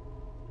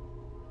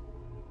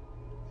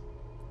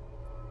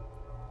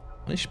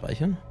 Kann ich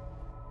speichern?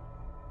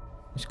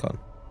 Ich kann.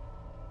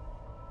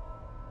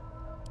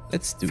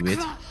 Let's do it.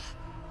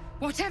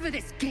 Whatever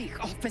this geek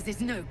offers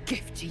is no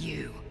gift to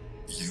you.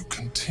 You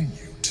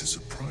continue to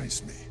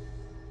surprise me.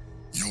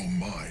 Your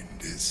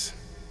mind is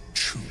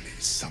truly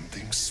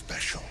something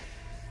special.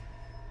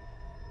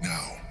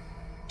 Now,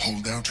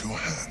 hold out your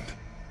hand.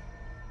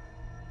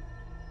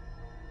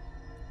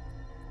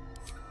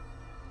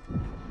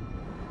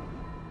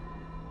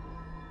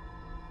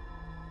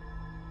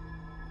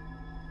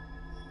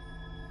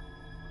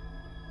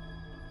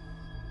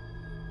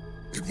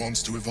 It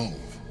wants to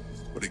evolve,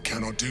 but it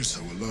cannot do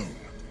so alone.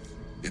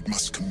 It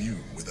must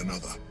commune with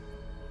another.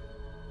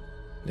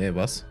 Nee,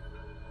 was?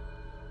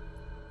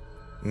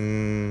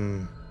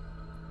 A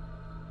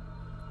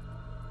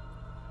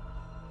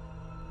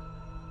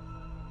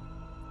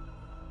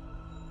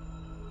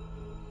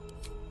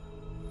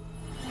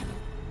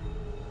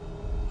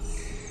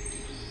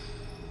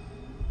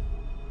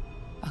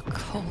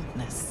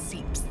coldness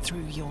seeps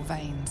through your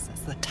veins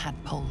as the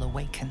tadpole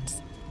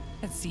awakens.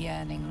 Its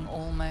yearning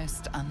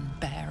almost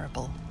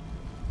unbearable.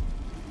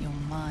 Your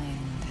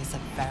mind is a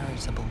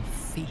veritable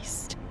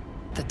feast.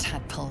 The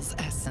tadpole's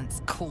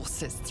essence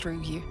courses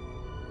through you.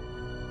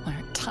 Where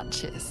it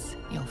touches,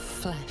 your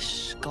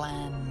flesh,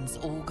 glands,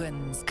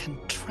 organs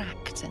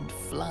contract and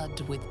flood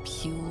with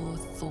pure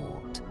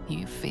thought.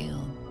 You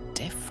feel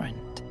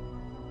different.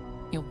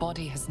 Your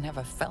body has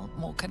never felt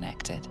more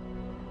connected.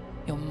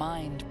 Your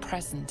mind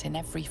present in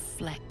every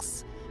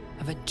flex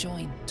of a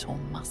joint or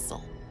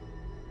muscle.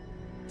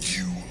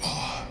 You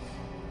are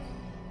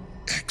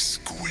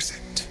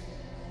exquisite.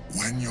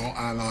 When your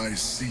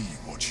allies see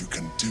what you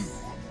can do,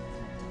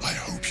 I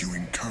hope you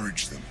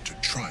encourage them to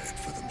try it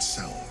for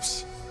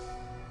themselves.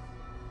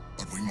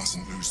 But we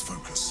mustn't lose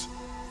focus.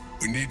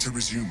 We need to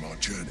resume our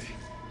journey.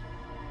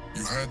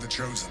 You heard the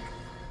Chosen.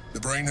 The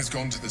brain has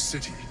gone to the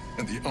city,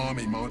 and the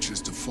army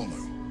marches to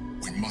follow.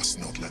 We must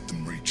not let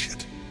them reach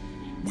it.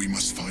 We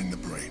must find the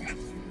brain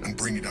and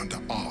bring it under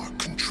our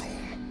control.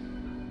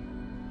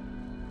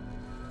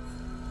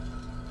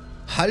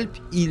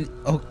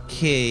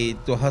 Okay,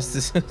 du hast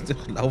es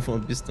durchlaufen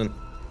und bist dann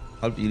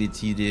halb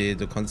Illithide.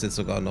 Du kannst jetzt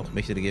sogar noch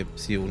mächtige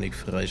Psionik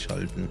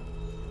freischalten.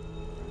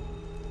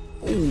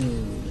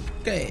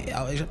 Okay,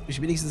 aber ich habe mich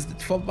wenigstens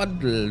nicht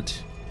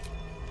verwandelt.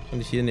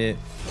 Und ich hier eine...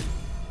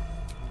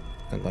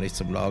 Dann gar nicht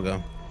zum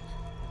Lager.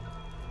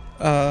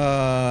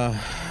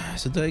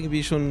 Sind da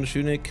irgendwie schon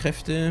schöne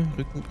Kräfte?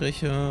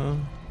 Rückenbrecher?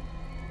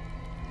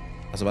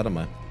 Also warte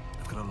mal.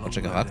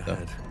 Falscher Charakter.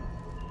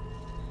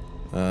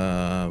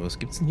 Was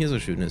gibt's denn hier so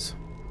Schönes?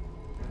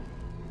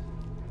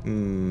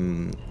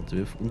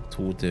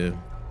 Untote.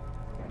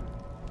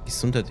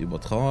 Gesundheit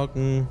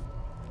übertragen.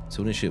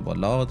 Sonische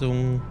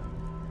Überladung.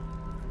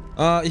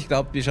 Ich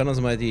glaube, wir schauen uns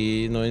mal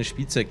die neuen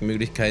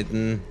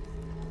Spielzeugmöglichkeiten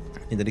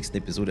in der nächsten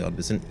Episode an.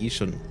 Wir sind eh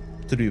schon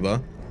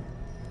drüber.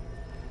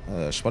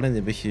 Spannend,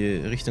 in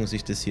welche Richtung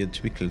sich das hier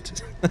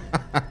entwickelt.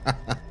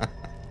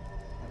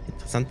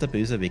 Interessanter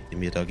Bösewicht,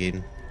 den wir da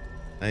gehen.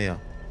 Naja,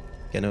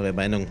 gerne eure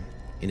Meinung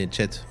in den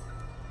Chat.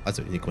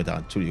 Also in den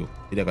Kommentaren, Entschuldigung,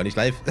 wieder gar nicht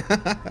live.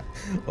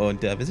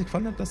 Und wenn es euch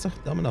gefallen hat, lasst doch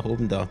einen Daumen nach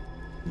oben da.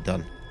 Und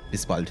dann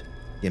bis bald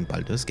hier im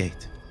Baldur's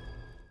Gate.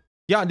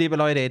 Ja, liebe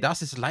Leute,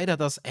 das ist leider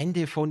das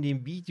Ende von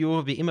dem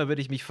Video. Wie immer würde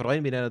ich mich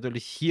freuen, wenn ihr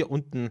natürlich hier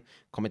unten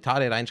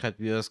Kommentare reinschreibt,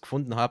 wie ihr es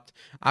gefunden habt.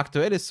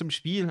 Aktuelles zum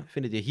Spiel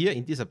findet ihr hier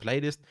in dieser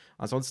Playlist.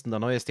 Ansonsten der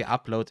neueste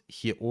Upload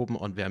hier oben.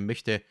 Und wer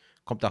möchte,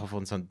 kommt auch auf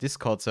unseren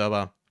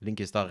Discord-Server. Link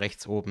ist da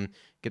rechts oben.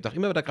 Gibt auch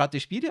immer wieder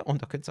gratis Spiele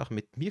und da könnt ihr auch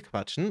mit mir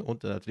quatschen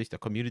und natürlich der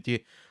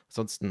Community.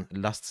 Ansonsten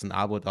lasst ein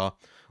Abo da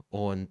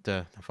und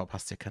dann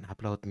verpasst ihr keinen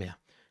Upload mehr.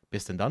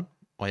 Bis denn dann,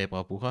 euer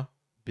Bravura.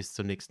 Bis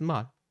zum nächsten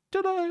Mal.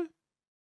 Tada!